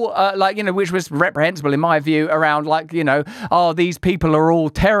all, which was reprehensible in my view, around these people are all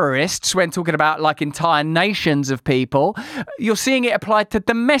terrorists, when talking about entire nations of people. You're seeing it applied to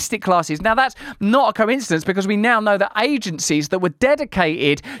domestic classes. Now, that's not a coincidence, because we now know that agencies that were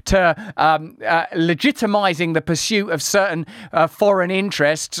dedicated to legitimizing the pursuit of certain foreign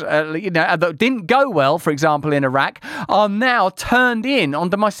interests, that didn't go well, for example, in Iraq, are now turned in on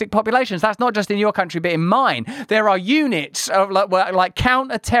domestic populations. That's not just in your country, but in mine. There are units of like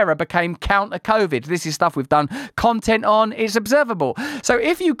counter-terror became counter-COVID. This is stuff we've done content on. It's observable. So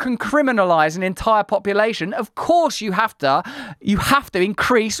if you can criminalize an entire population, of course you have to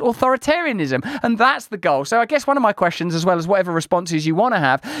increase authoritarianism, and that's the goal. So I guess one of my questions, as well as whatever responses you want to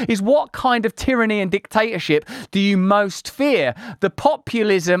have, is what kind of tyranny and dictatorship do you most fear? The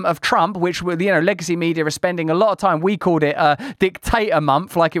populism of Trump, which legacy media are spending a lot of time. We called it Dictator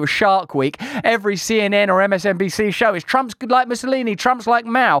Month, like it was Shark Week. Every CNN or MSNBC show is Trump's like Mussolini, Trump's like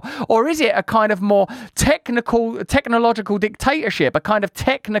Mao, or is it a kind of more technological dictatorship, a kind of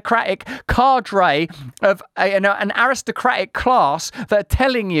technocratic cadre of an aristocratic class that are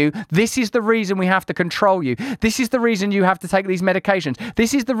telling you this is the reason we have to control you, this is the reason you have to take these medications,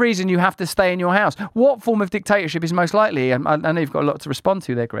 this is the reason you have to stay in your house? What form of dictatorship is most likely? I know you've got a lot to respond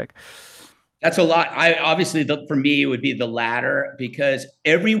to there, Greg. That's a lot. For me, it would be the latter, because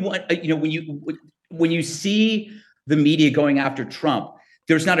everyone, when you see the media going after Trump,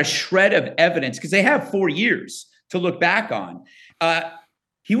 there's not a shred of evidence, because they have 4 years to look back on.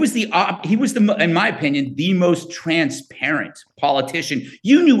 He was in my opinion, the most transparent politician.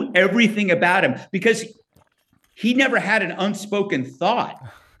 You knew everything about him because he never had an unspoken thought.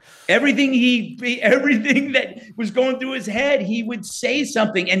 Everything that was going through his head, he would say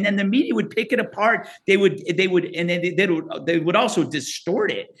something, and then the media would pick it apart. They would also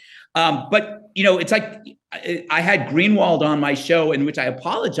distort it. But it's like I had Greenwald on my show, in which I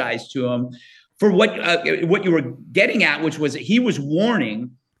apologized to him for what you were getting at, which was he was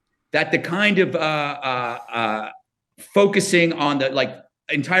warning that the kind of focusing on the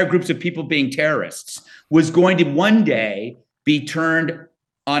entire groups of people being terrorists was going to one day be turned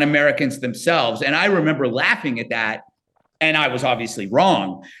on Americans themselves. And I remember laughing at that, and I was obviously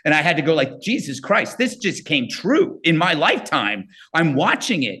wrong. And I had to go Jesus Christ, this just came true in my lifetime. I'm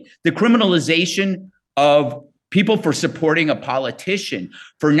watching it. The criminalization of people for supporting a politician,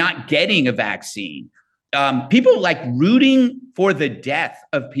 for not getting a vaccine, people rooting for the death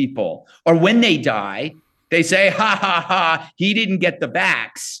of people, or when they die, they say, ha, ha, ha, he didn't get the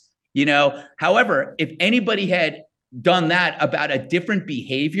vax. However, if anybody had done that about a different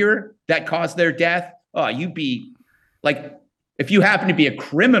behavior that caused their death, you'd be if you happen to be a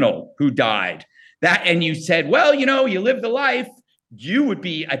criminal who died, and you said, well, you lived the life, you would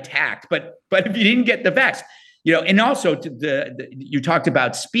be attacked. But if you didn't get the vax, and also you talked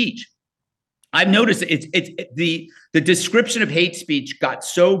about speech. I've noticed the description of hate speech got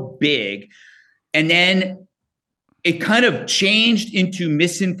so big, and then it kind of changed into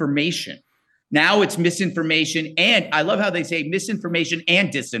misinformation. Now it's misinformation, and I love how they say misinformation and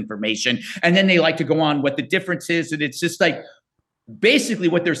disinformation, and then they like to go on what the difference is, and it's just basically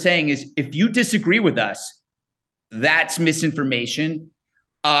what they're saying is, if you disagree with us, that's misinformation.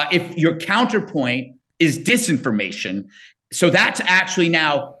 If your counterpoint is disinformation, so that's actually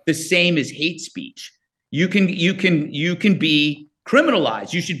now the same as hate speech. You can be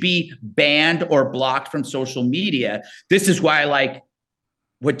criminalized. You should be banned or blocked from social media. This is why I like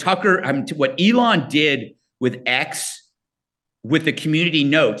what Elon did with X, with the community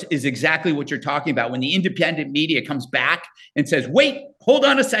notes, is exactly what you're talking about. When the independent media comes back and says, wait, hold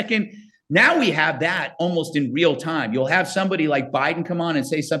on a second. Now we have that almost in real time. You'll have somebody like Biden come on and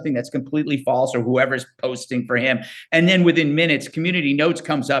say something that's completely false, or whoever's posting for him. And then within minutes, community notes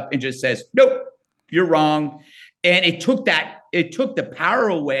comes up and just says, nope, you're wrong. And it took the power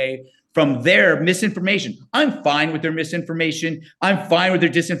away from their misinformation. I'm fine with their misinformation. I'm fine with their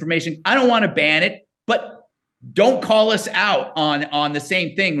disinformation. I don't want to ban it, but don't call us out on the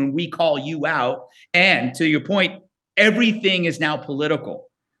same thing when we call you out. And to your point, everything is now political.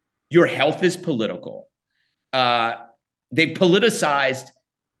 Your health is political. They politicized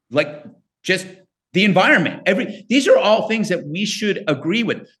just the environment. These are all things that we should agree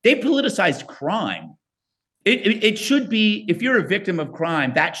with. They politicized crime. It should be, if you're a victim of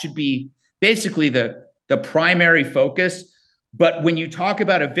crime, that should be basically the primary focus. But when you talk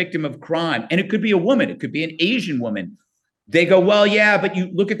about a victim of crime, and it could be a woman, it could be an Asian woman, they go, well, yeah, but you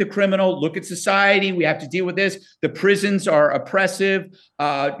look at the criminal, look at society. We have to deal with this. The prisons are oppressive.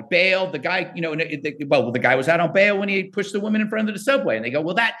 Bail, the guy, the guy was out on bail when he pushed the woman in front of the subway. And they go,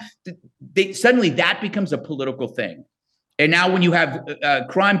 well, suddenly that becomes a political thing. And now when you have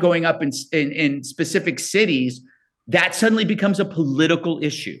crime going up in specific cities, that suddenly becomes a political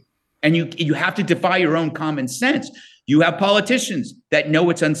issue. And you have to defy your own common sense. You have politicians that know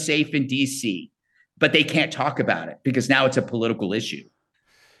it's unsafe in DC, but they can't talk about it because now it's a political issue.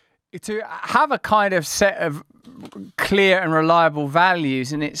 to have a kind of set of clear and reliable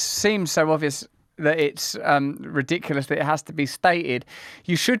values, and it seems so obvious that it's ridiculous that it has to be stated,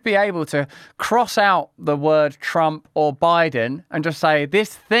 you should be able to cross out the word Trump or Biden and just say,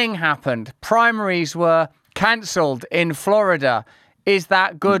 this thing happened. Primaries were cancelled in Florida. Is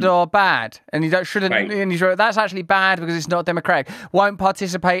that good or bad? And you shouldn't. Right. And that's actually bad because it's not democratic. Won't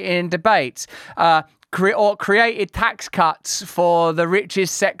participate in debates. Created tax cuts for the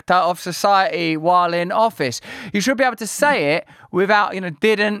richest sector of society while in office. You should be able to say it without,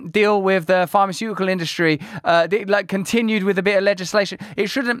 didn't deal with the pharmaceutical industry, continued with a bit of legislation. It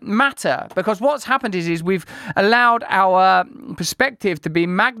shouldn't matter, because what's happened is we've allowed our perspective to be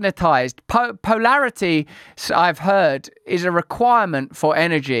magnetized. Polarity, I've heard, is a requirement for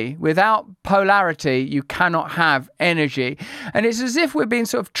energy. Without polarity, you cannot have energy. And it's as if we're being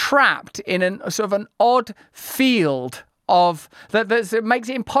sort of trapped in an odd field of that it makes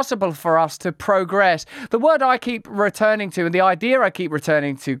it impossible for us to progress. The word I keep returning to, and the idea I keep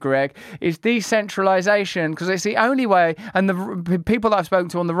returning to, Greg, is decentralization, because it's the only way, and the people that I've spoken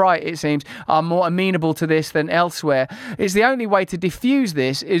to on the right, it seems, are more amenable to this than elsewhere. It's the only way to diffuse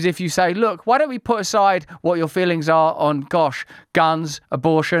this is if you say, look, why don't we put aside what your feelings are on, guns,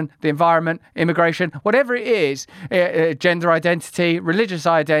 abortion, the environment, immigration, whatever it is, gender identity, religious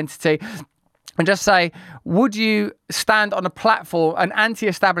identity, and just say, would you stand on a platform, an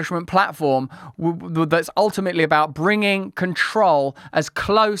anti-establishment platform that's ultimately about bringing control as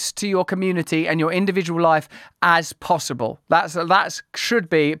close to your community and your individual life as possible? That should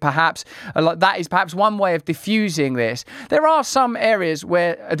be perhaps, that is perhaps one way of diffusing this. There are some areas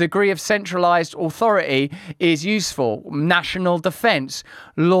where a degree of centralized authority is useful. National defense,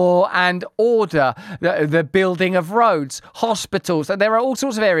 law and order, the building of roads, hospitals. There are all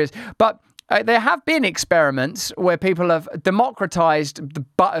sorts of areas, but there have been experiments where people have democratized,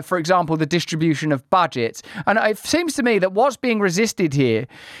 for example, the distribution of budgets. And it seems to me that what's being resisted here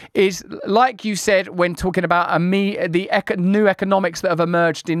is, like you said when talking about the new economics that have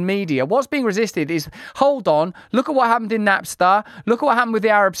emerged in media, what's being resisted is, hold on, look at what happened in Napster, look at what happened with the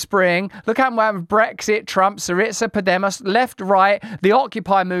Arab Spring, look at what happened with Brexit, Trump, Syriza, Podemos, left, right, the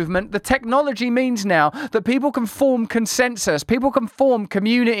Occupy movement. The technology means now that people can form consensus, people can form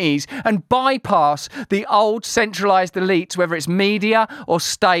communities and bypass the old centralized elites, whether it's media or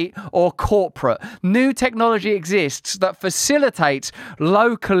state or corporate. New technology exists that facilitates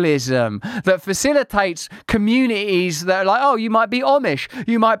localism, that facilitates communities that are like, oh, you might be Amish,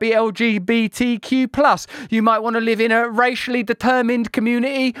 you might be LGBTQ+, you might want to live in a racially determined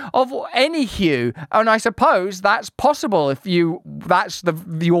community of any hue. And I suppose that's possible if that's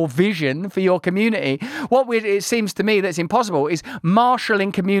your vision for your community. It seems to me that's impossible is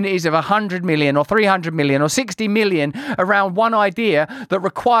marshalling communities of 100 million or 300 million or 60 million around one idea that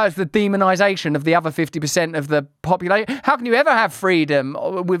requires the demonization of the other 50% of the population. How can you ever have freedom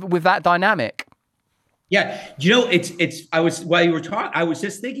with that dynamic? Yeah, while you were talking, I was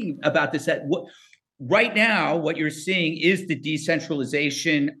just thinking about this, that right now what you're seeing is the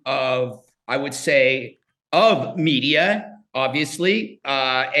decentralization of, I would say, of media, obviously,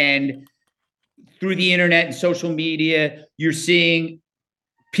 and through the internet and social media, you're seeing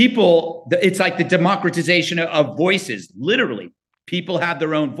people, it's like the democratization of voices. Literally, people have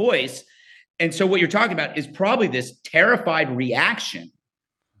their own voice. And so what you're talking about is probably this terrified reaction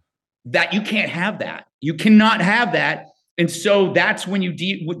that you can't have that. You cannot have that. And so that's when you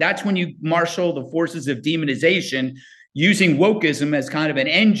marshal the forces of demonization, using wokeism as kind of an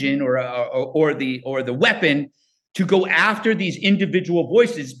engine or the weapon to go after these individual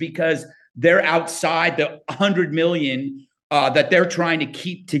voices, because they're outside the 100 million that they're trying to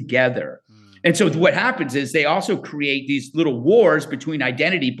keep together. And so what happens is they also create these little wars between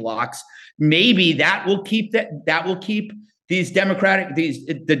identity blocks. Maybe that will keep the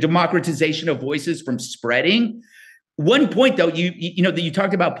democratization of voices from spreading. One point though, you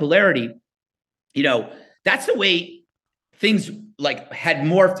talked about polarity, that's the way things like had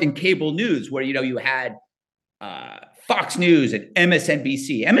morphed in cable news, where, you had Fox News and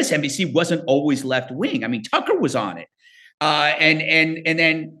MSNBC. MSNBC wasn't always left wing. I mean, Tucker was on it. And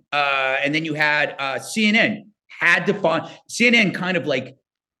then you had CNN CNN kind of like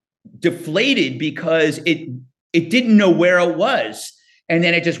deflated because it didn't know where it was, and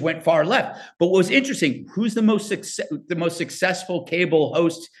then it just went far left. But what was interesting, who's the most successful cable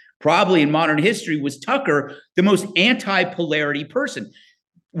host probably in modern history was Tucker, the most anti-polarity person.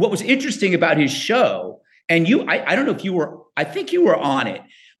 What was interesting about his show, and I don't know if you were, I think you were on it,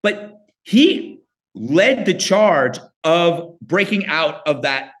 but he led the charge of breaking out of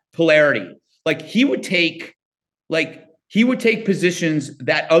that polarity. Like he would take, he would take positions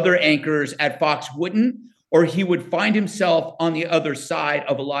that other anchors at Fox wouldn't, or he would find himself on the other side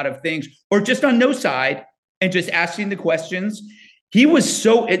of a lot of things, or just on no side and just asking the questions. He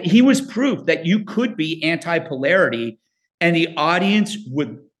was proof that you could be anti-polarity and the audience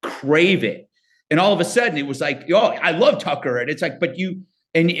would crave it. And all of a sudden it was like, oh, I love Tucker. And it's like, but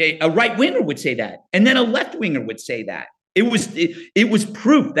and a right winger would say that. And then a left winger would say that. It was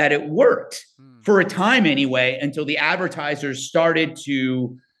proof that it worked for a time anyway, until the advertisers started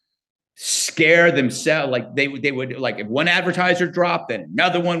to scare themselves. Like they would, like if one advertiser dropped, then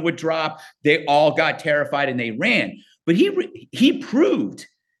another one would drop. They all got terrified and they ran. But he proved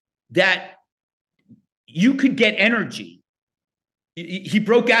that you could get energy. He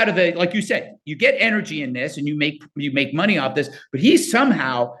broke out of the, like you said, you get energy in this and you make money off this, but he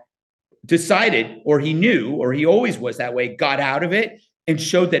somehow decided, or he knew, or he always was that way, got out of it and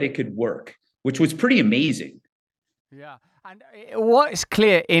showed that it could work, which was pretty amazing. Yeah. And what is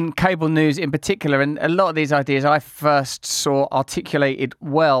clear in cable news in particular, and a lot of these ideas I first saw articulated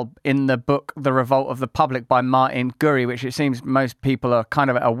well in the book The Revolt of the Public by Martin Gurri, which it seems most people are kind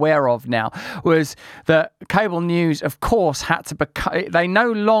of aware of now, was that cable news, of course, had to become, they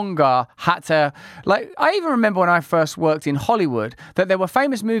no longer had to, like, I even remember when I first worked in Hollywood, that there were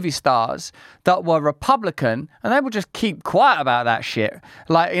famous movie stars that were Republican, and they would just keep quiet about that shit.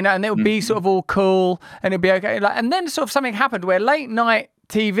 Like, you know, and it would be sort of all cool, and it'd be okay. Like, and then sort of something happened where late night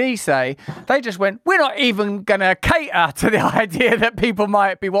TV, say, they just went, we're not even going to cater to the idea that people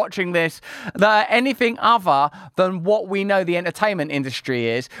might be watching this, that anything other than what we know the entertainment industry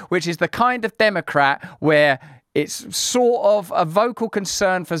is, which is the kind of Democrat where it's sort of a vocal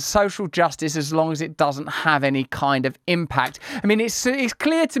concern for social justice as long as it doesn't have any kind of impact. I mean, it's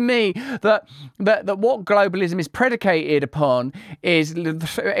clear to me that what globalism is predicated upon is,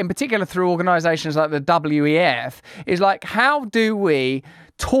 in particular through organisations like the WEF, is like, how do we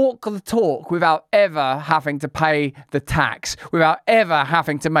talk the talk without ever having to pay the tax, without ever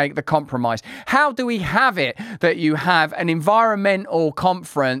having to make the compromise? How do we have it that you have an environmental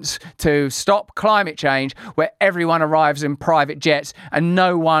conference to stop climate change where everyone arrives in private jets and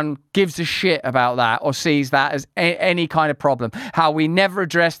no one gives a shit about that or sees that as any kind of problem? How we never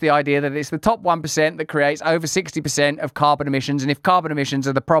address the idea that it's the top 1% that creates over 60% of carbon emissions, and if carbon emissions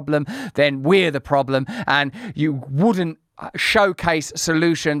are the problem, then we're the problem, and you wouldn't showcase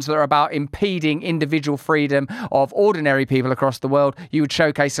solutions that are about impeding individual freedom of ordinary people across the world. You would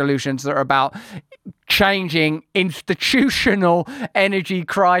showcase solutions that are about changing institutional energy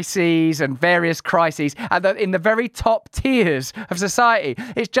crises and various crises in the very top tiers of society.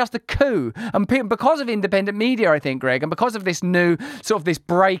 It's just a coup. And because of independent media, I think, Greg, and because of this new sort of this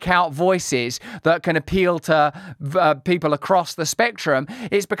breakout voices that can appeal to people across the spectrum,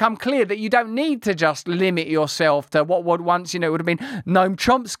 it's become clear that you don't need to just limit yourself to what would once, would have been Noam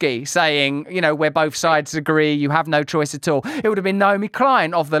Chomsky saying, where both sides agree, you have no choice at all. It would have been Naomi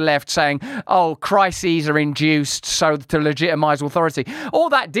Klein of the left saying, oh, crises are induced so to legitimize authority. All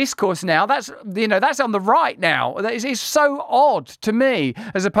that discourse now, that's on the right now. It's so odd to me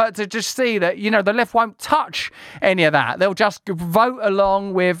as opposed to just see that, the left won't touch any of that. They'll just vote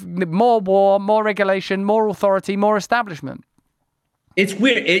along with more war, more regulation, more authority, more establishment. It's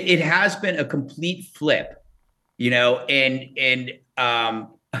weird. It has been a complete flip, and I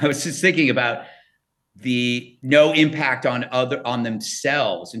was just thinking about the no impact on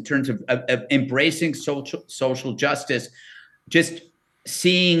themselves in terms of embracing social justice. Just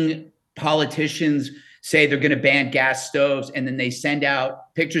seeing politicians say they're going to ban gas stoves, and then they send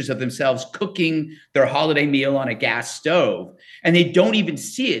out pictures of themselves cooking their holiday meal on a gas stove, and they don't even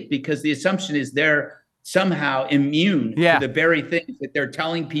see it because the assumption is they're somehow immune to the very things that they're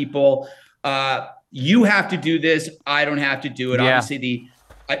telling people. You have to do this. I don't have to do it. Obviously,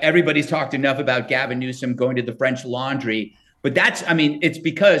 everybody's talked enough about Gavin Newsom going to the French Laundry, but it's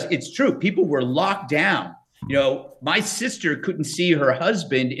because it's true. People were locked down. My sister couldn't see her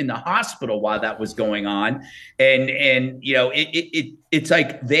husband in the hospital while that was going on. And it's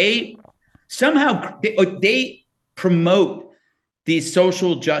like they somehow they promote these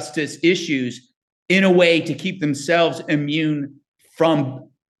social justice issues in a way to keep themselves immune from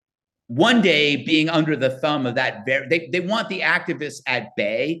one day being under the thumb of that. They want the activists at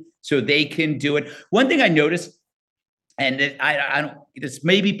bay so they can do it. One thing I noticed, and I don't, this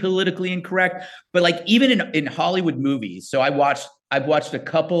may be politically incorrect, but like even in Hollywood movies. So I've watched a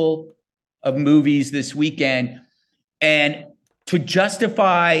couple of movies this weekend, and to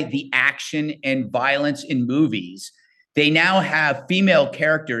justify the action and violence in movies, they now have female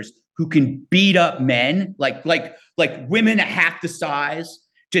characters who can beat up men, like women half the size.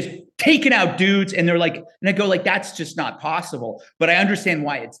 just taking out dudes. And they're like, and I go like, that's just not possible. But I understand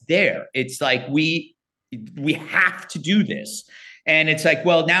why it's there. It's like, we have to do this. And it's like,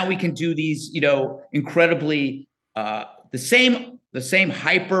 well, now we can do these, incredibly, the same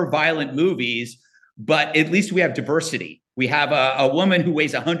hyper violent movies, but at least we have diversity. We have a woman who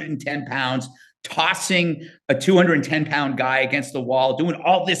weighs 110 pounds tossing a 210-pound guy against the wall, doing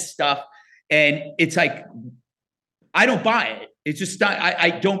all this stuff. And it's like, I don't buy it. It's just not, I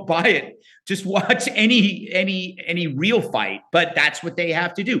don't buy it. Just watch any real fight, but that's what they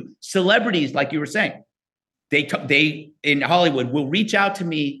have to do. Celebrities, like you were saying, they in Hollywood will reach out to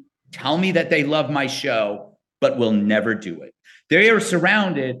me, tell me that they love my show, but will never do it. They are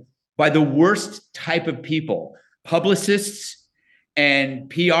surrounded by the worst type of people. Publicists and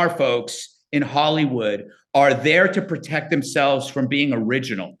PR folks in Hollywood are there to protect themselves from being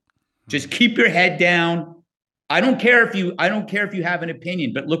original. Just keep your head down. I don't care if you have an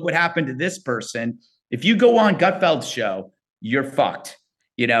opinion, but look what happened to this person. If you go on Gutfeld's show, you're fucked.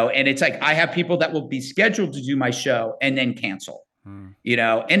 And it's like, I have people that will be scheduled to do my show and then cancel.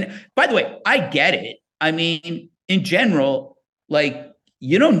 And by the way, I get it. I mean, in general, like,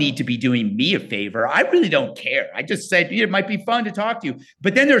 you don't need to be doing me a favor. I really don't care. I just said, it might be fun to talk to you.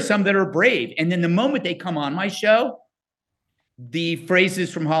 But then there's some that are brave. And then the moment they come on my show, the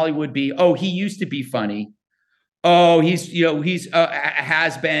phrases from Hollywood be, oh, he used to be funny. Oh, he's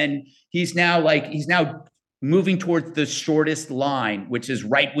has been. He's now moving towards the shortest line, which is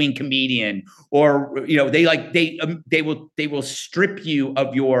right-wing comedian. Or, they will strip you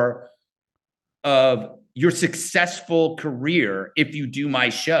of your successful career if you do my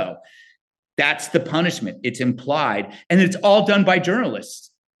show. That's the punishment. It's implied. And it's all done by journalists.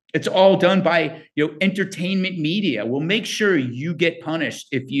 It's all done by entertainment media. We'll make sure you get punished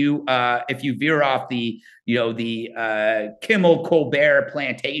if you veer off the Kimmel Colbert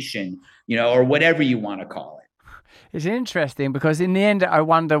plantation, or whatever you want to call it. It's interesting because in the end, I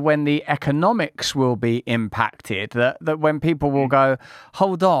wonder when the economics will be impacted, that when people will go,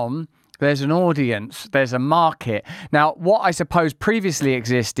 hold on, there's an audience, there's a market. Now, what I suppose previously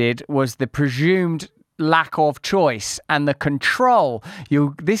existed was the presumed lack of choice and the control.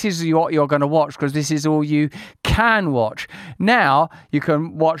 This is what you're going to watch because this is all you can watch. Now you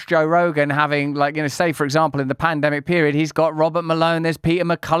can watch Joe Rogan having, say for example in the pandemic period, he's got Robert Malone, there's Peter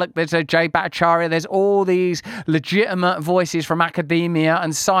McCulloch, there's Jay Bhattacharya, there's all these legitimate voices from academia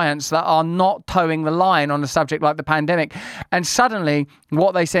and science that are not towing the line on a subject like the pandemic. And suddenly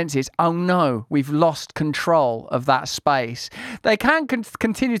what they sense is, oh no, we've lost control of that space. They can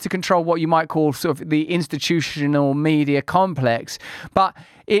continue to control what you might call sort of the institutional media complex, but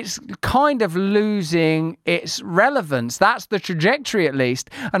it's kind of losing its relevance. That's the trajectory, at least.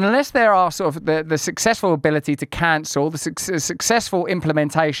 And unless there are sort of the successful ability to cancel, the successful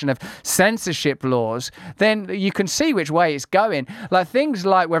implementation of censorship laws, then you can see which way it's going. Like things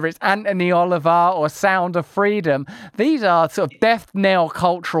like whether it's Anthony Oliver or Sound of Freedom, these are sort of death knell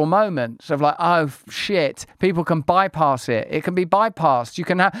cultural moments of like, oh shit, people can bypass it. It can be bypassed. You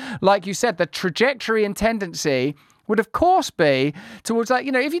can have, like you said, the trajectory and tendency would of course be towards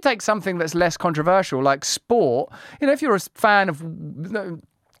if you take something that's less controversial like sport, if you're a fan of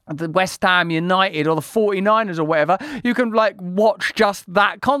the West Ham United or the 49ers or whatever, you can watch just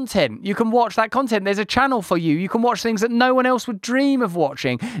that content. You can watch that content. There's a channel for you. You can watch things that no one else would dream of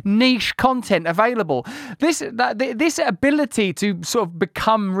watching. Niche content available. This ability to sort of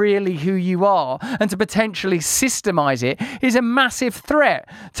become really who you are and to potentially systemize it is a massive threat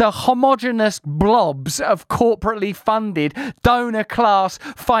to homogenous blobs of corporately funded, donor class,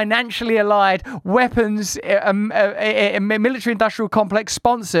 financially allied, weapons, military industrial complex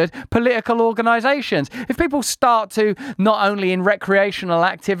sponsored political organizations. If people start to, not only in recreational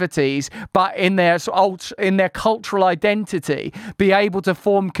activities but in their cultural identity, be able to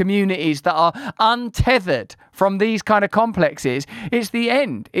form communities that are untethered from these kind of complexes, it's the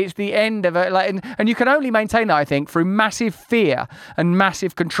end. It's the end of it. And you can only maintain that, I think, through massive fear and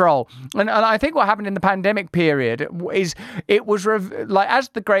massive control. And I think what happened in the pandemic period is it was as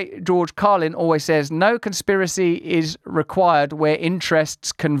the great George Carlin always says, no conspiracy is required where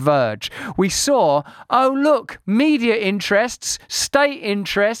interests converge. We saw, oh look, media interests, state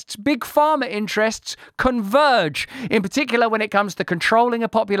interests, big pharma interests converge. In particular, when it comes to controlling a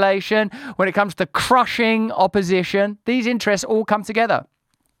population, when it comes to crushing opposition, these interests all come together.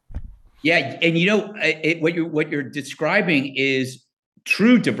 Yeah, and what you're describing is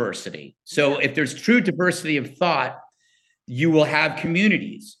true diversity. So if there's true diversity of thought, you will have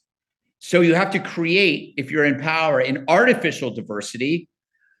communities. So you have to create, if you're in power, an artificial diversity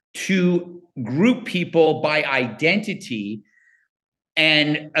to group people by identity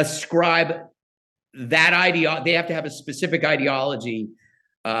and ascribe that idea. They have to have a specific ideology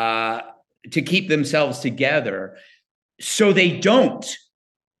to keep themselves together, so they don't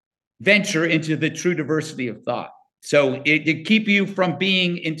venture into the true diversity of thought. So to keep you from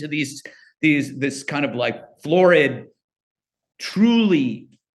being into this kind of like florid, truly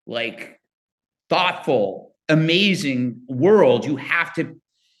like thoughtful, amazing world, you have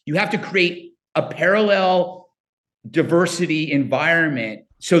to create a parallel diversity environment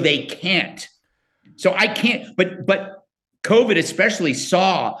so they can't. So I can't, but COVID especially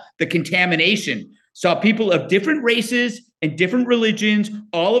saw the contamination, saw people of different races and different religions.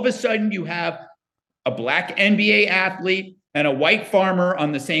 All of a sudden you have a black NBA athlete and a white farmer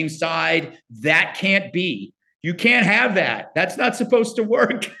on the same side. That can't be. You can't have that. That's not supposed to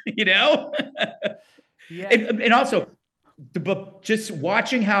work, you know? Yeah. And also, just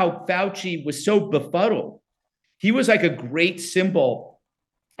watching how Fauci was so befuddled. He was like a great symbol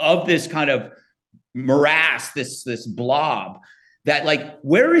of this kind of morass, this blob that, like,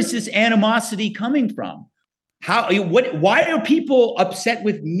 where is this animosity coming from? Why are people upset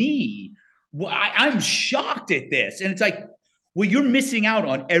with me? I'm shocked at this. And it's like, well, you're missing out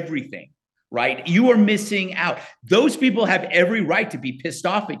on everything, right? You are missing out. Those people have every right to be pissed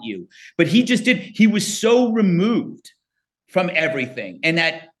off at you, but he was so removed from everything, and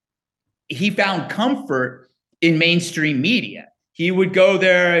that he found comfort in mainstream media. He would go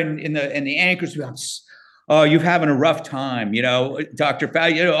there and the anchors would be, oh, you're having a rough time, you know, Dr.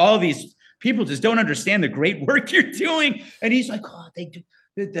 Fauci, you know, all these people just don't understand the great work you're doing. And he's like, oh,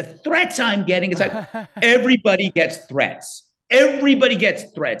 the threats I'm getting. It's like, everybody gets threats. Everybody gets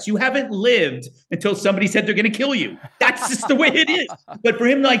threats. You haven't lived until somebody said they're going to kill you. That's just the way it is. But for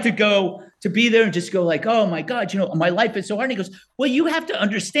him, like, to be there and just go like, oh my God, you know, my life is so hard. And he goes, well, you have to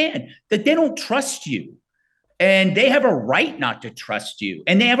understand that they don't trust you. And they have a right not to trust you.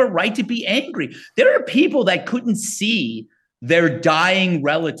 And they have a right to be angry. There are people that couldn't see their dying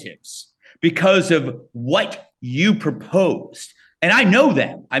relatives because of what you proposed. And I know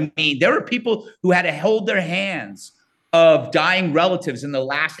them. I mean, there are people who had to hold their hands of dying relatives in the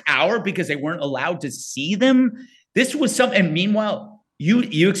last hour because they weren't allowed to see them. This was something. And meanwhile,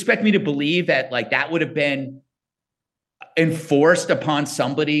 you expect me to believe that, like, that would have been enforced upon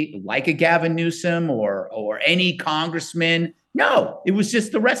somebody like a Gavin Newsom or any congressman? No, it was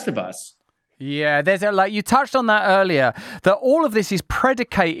just the rest of us. Yeah, like you touched on that earlier, that all of this is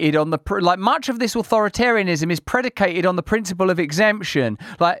predicated on much of this authoritarianism is predicated on the principle of exemption.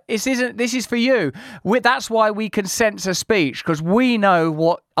 Like, this is for you. That's why we can censor speech, because we know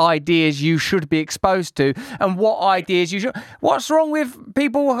what ideas you should be exposed to and what ideas you should. What's wrong with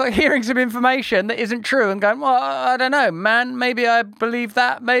people hearing some information that isn't true and going, well, I don't know, man, maybe I believe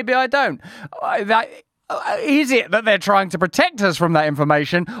that, maybe I don't. Is it that they're trying to protect us from that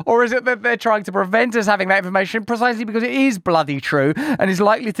information, or is it that they're trying to prevent us having that information precisely because it is bloody true and is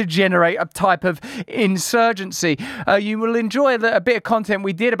likely to generate a type of insurgency? You will enjoy a bit of content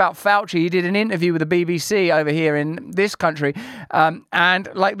we did about Fauci. He did an interview with the BBC over here in this country, and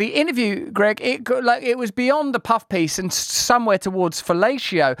like the interview, Greg, it was beyond the puff piece and somewhere towards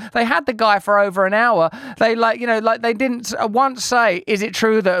fellatio. They had the guy for over an hour. They they didn't once say, is it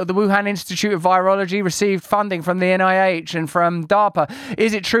true that the Wuhan Institute of Virology received funding from the NIH and from DARPA?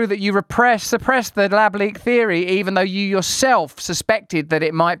 Is it true that you suppressed the lab leak theory, even though you yourself suspected that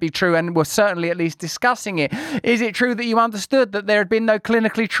it might be true and were certainly at least discussing it? Is it true that you understood that there had been no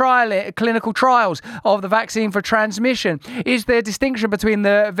clinical trials of the vaccine for transmission? Is there distinction between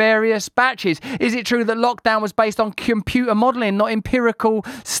the various batches? Is it true that lockdown was based on computer modeling, not empirical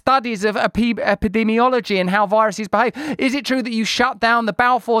studies of epidemiology and how viruses behave? Is it true that you shut down the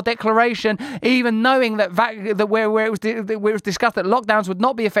Balfour Declaration, even knowing that where it was discussed that lockdowns would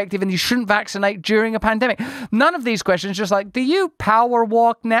not be effective and you shouldn't vaccinate during a pandemic? None of these questions. Just like, do you power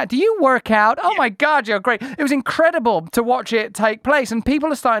walk now? Do you work out? Oh my God, you're great. It was incredible to watch it take place, and people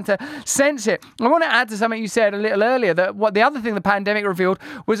are starting to sense it. I want to add to something you said a little earlier, that what the other thing the pandemic revealed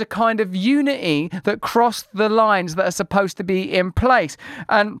was a kind of unity that crossed the lines that are supposed to be in place.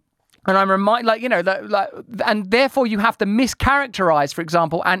 And I'm reminded, and therefore you have to mischaracterize, for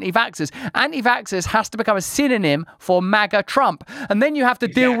example, anti-vaxxers. Anti-vaxxers has to become a synonym for MAGA Trump. And then you have to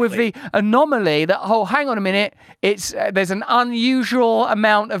deal with the anomaly that, hang on a minute, there's an unusual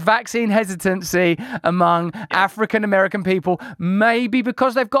amount of vaccine hesitancy among African-American people, maybe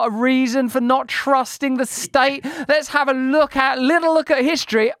because they've got a reason for not trusting the state. Let's have a look at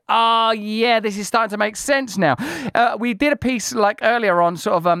history. Yeah, this is starting to make sense now. We did a piece like earlier on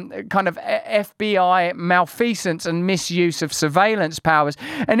sort of kind of FBI malfeasance and misuse of surveillance powers.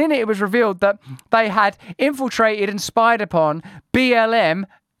 And in it was revealed that they had infiltrated and spied upon BLM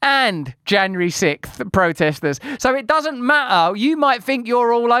and January 6th protesters. So it doesn't matter. You might think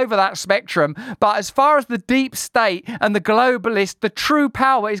you're all over that spectrum, but as far as the deep state and the globalist, the true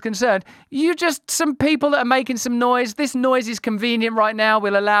power is concerned, you're just some people that are making some noise. This noise is convenient right now,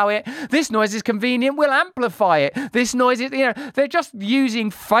 we'll allow it. This noise is convenient, we'll amplify it. This noise is, they're just using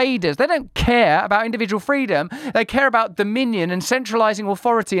faders. They don't care about individual freedom. They care about dominion and centralizing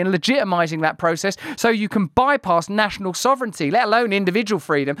authority and legitimizing that process so you can bypass national sovereignty, let alone individual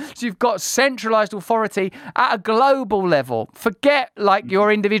freedom. So you've got centralized authority at a global level. Forget like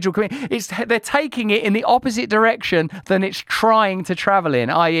your individual community. They're taking it in the opposite direction than it's trying to travel in,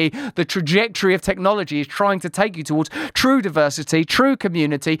 i.e. the trajectory of technology is trying to take you towards true diversity, true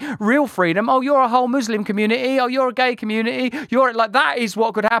community, real freedom. Oh, you're a whole Muslim community. Oh, you're a gay community. You're like, that is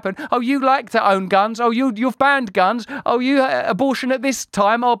what could happen. Oh, you like to own guns. Oh, you've banned guns. Oh, you abortion at this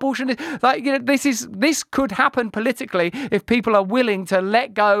time. Oh, abortion is like, this could happen politically if people are willing to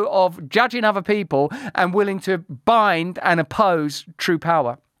let go of judging other people and willing to bind and oppose true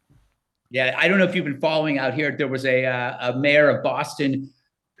power. Yeah, I don't know if you've been following out here. There was a mayor of Boston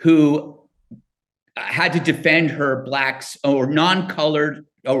who had to defend her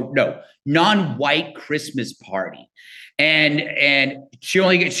non-white Christmas party, and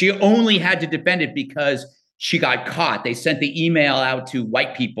she only had to defend it because she got caught. They sent the email out to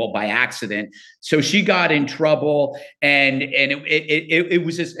white people by accident. So she got in trouble. And it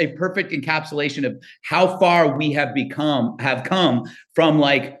was just a perfect encapsulation of how far we have come from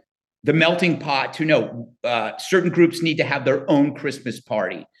like the melting pot to certain groups need to have their own Christmas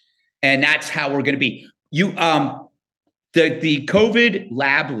party. And that's how we're going to be. The COVID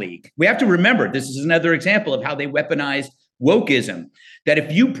lab leak, we have to remember, this is another example of how they weaponized wokeism, that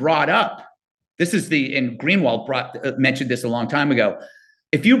if you brought up, and Greenwald mentioned this a long time ago.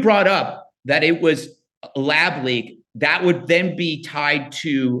 If you brought up that it was a lab leak, that would then be tied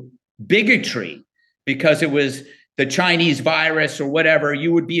to bigotry because it was the Chinese virus or whatever.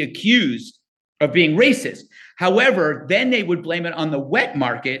 You would be accused of being racist. However, then they would blame it on the wet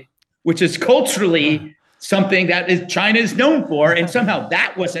market, which is culturally something that China is known for, and somehow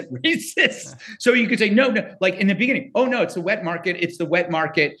that wasn't racist. So you could say, no, like in the beginning, oh no, it's the wet market,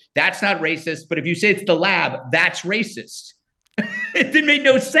 that's not racist. But if you say it's the lab, that's racist. It didn't make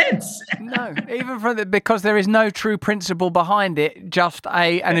no sense. No, even because there is no true principle behind it, just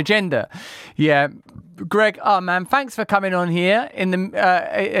an agenda. Yeah. Greg, oh man, thanks for coming on here. And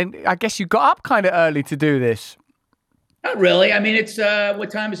I guess you got up kind of early to do this. Not really. I mean, it's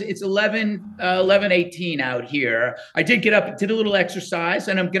what time is it? It's 11:18 out here. I did get up, did a little exercise,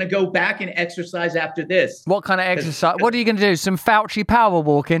 and I'm going to go back and exercise after this. What kind of exercise? What are you going to do? Some Fauci power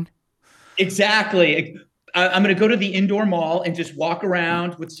walking? Exactly. I'm going to go to the indoor mall and just walk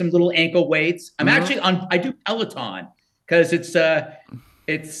around with some little ankle weights. I'm actually I do Peloton because it's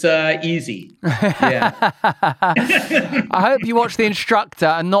easy. Yeah. I hope you watch the instructor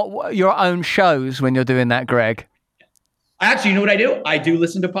and not your own shows when you're doing that, Greg. Actually, you know what I do? I do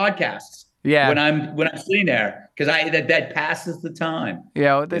listen to podcasts. Yeah. When I'm sitting there, because that passes the time.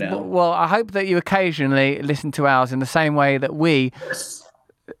 Yeah. Well, I hope that you occasionally listen to ours in the same way that we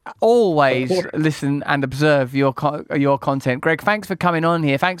always listen and observe your content. Greg, thanks for coming on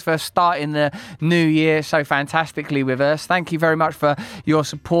here. Thanks for starting the new year so fantastically with us. Thank you very much for your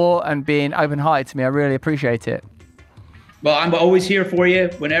support and being open-hearted to me. I really appreciate it. Well, I'm always here for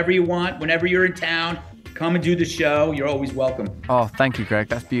you whenever you want, whenever you're in town. Come and do the show. You're always welcome. Oh, thank you, Greg.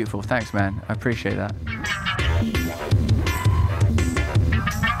 That's beautiful. Thanks, man. I appreciate that.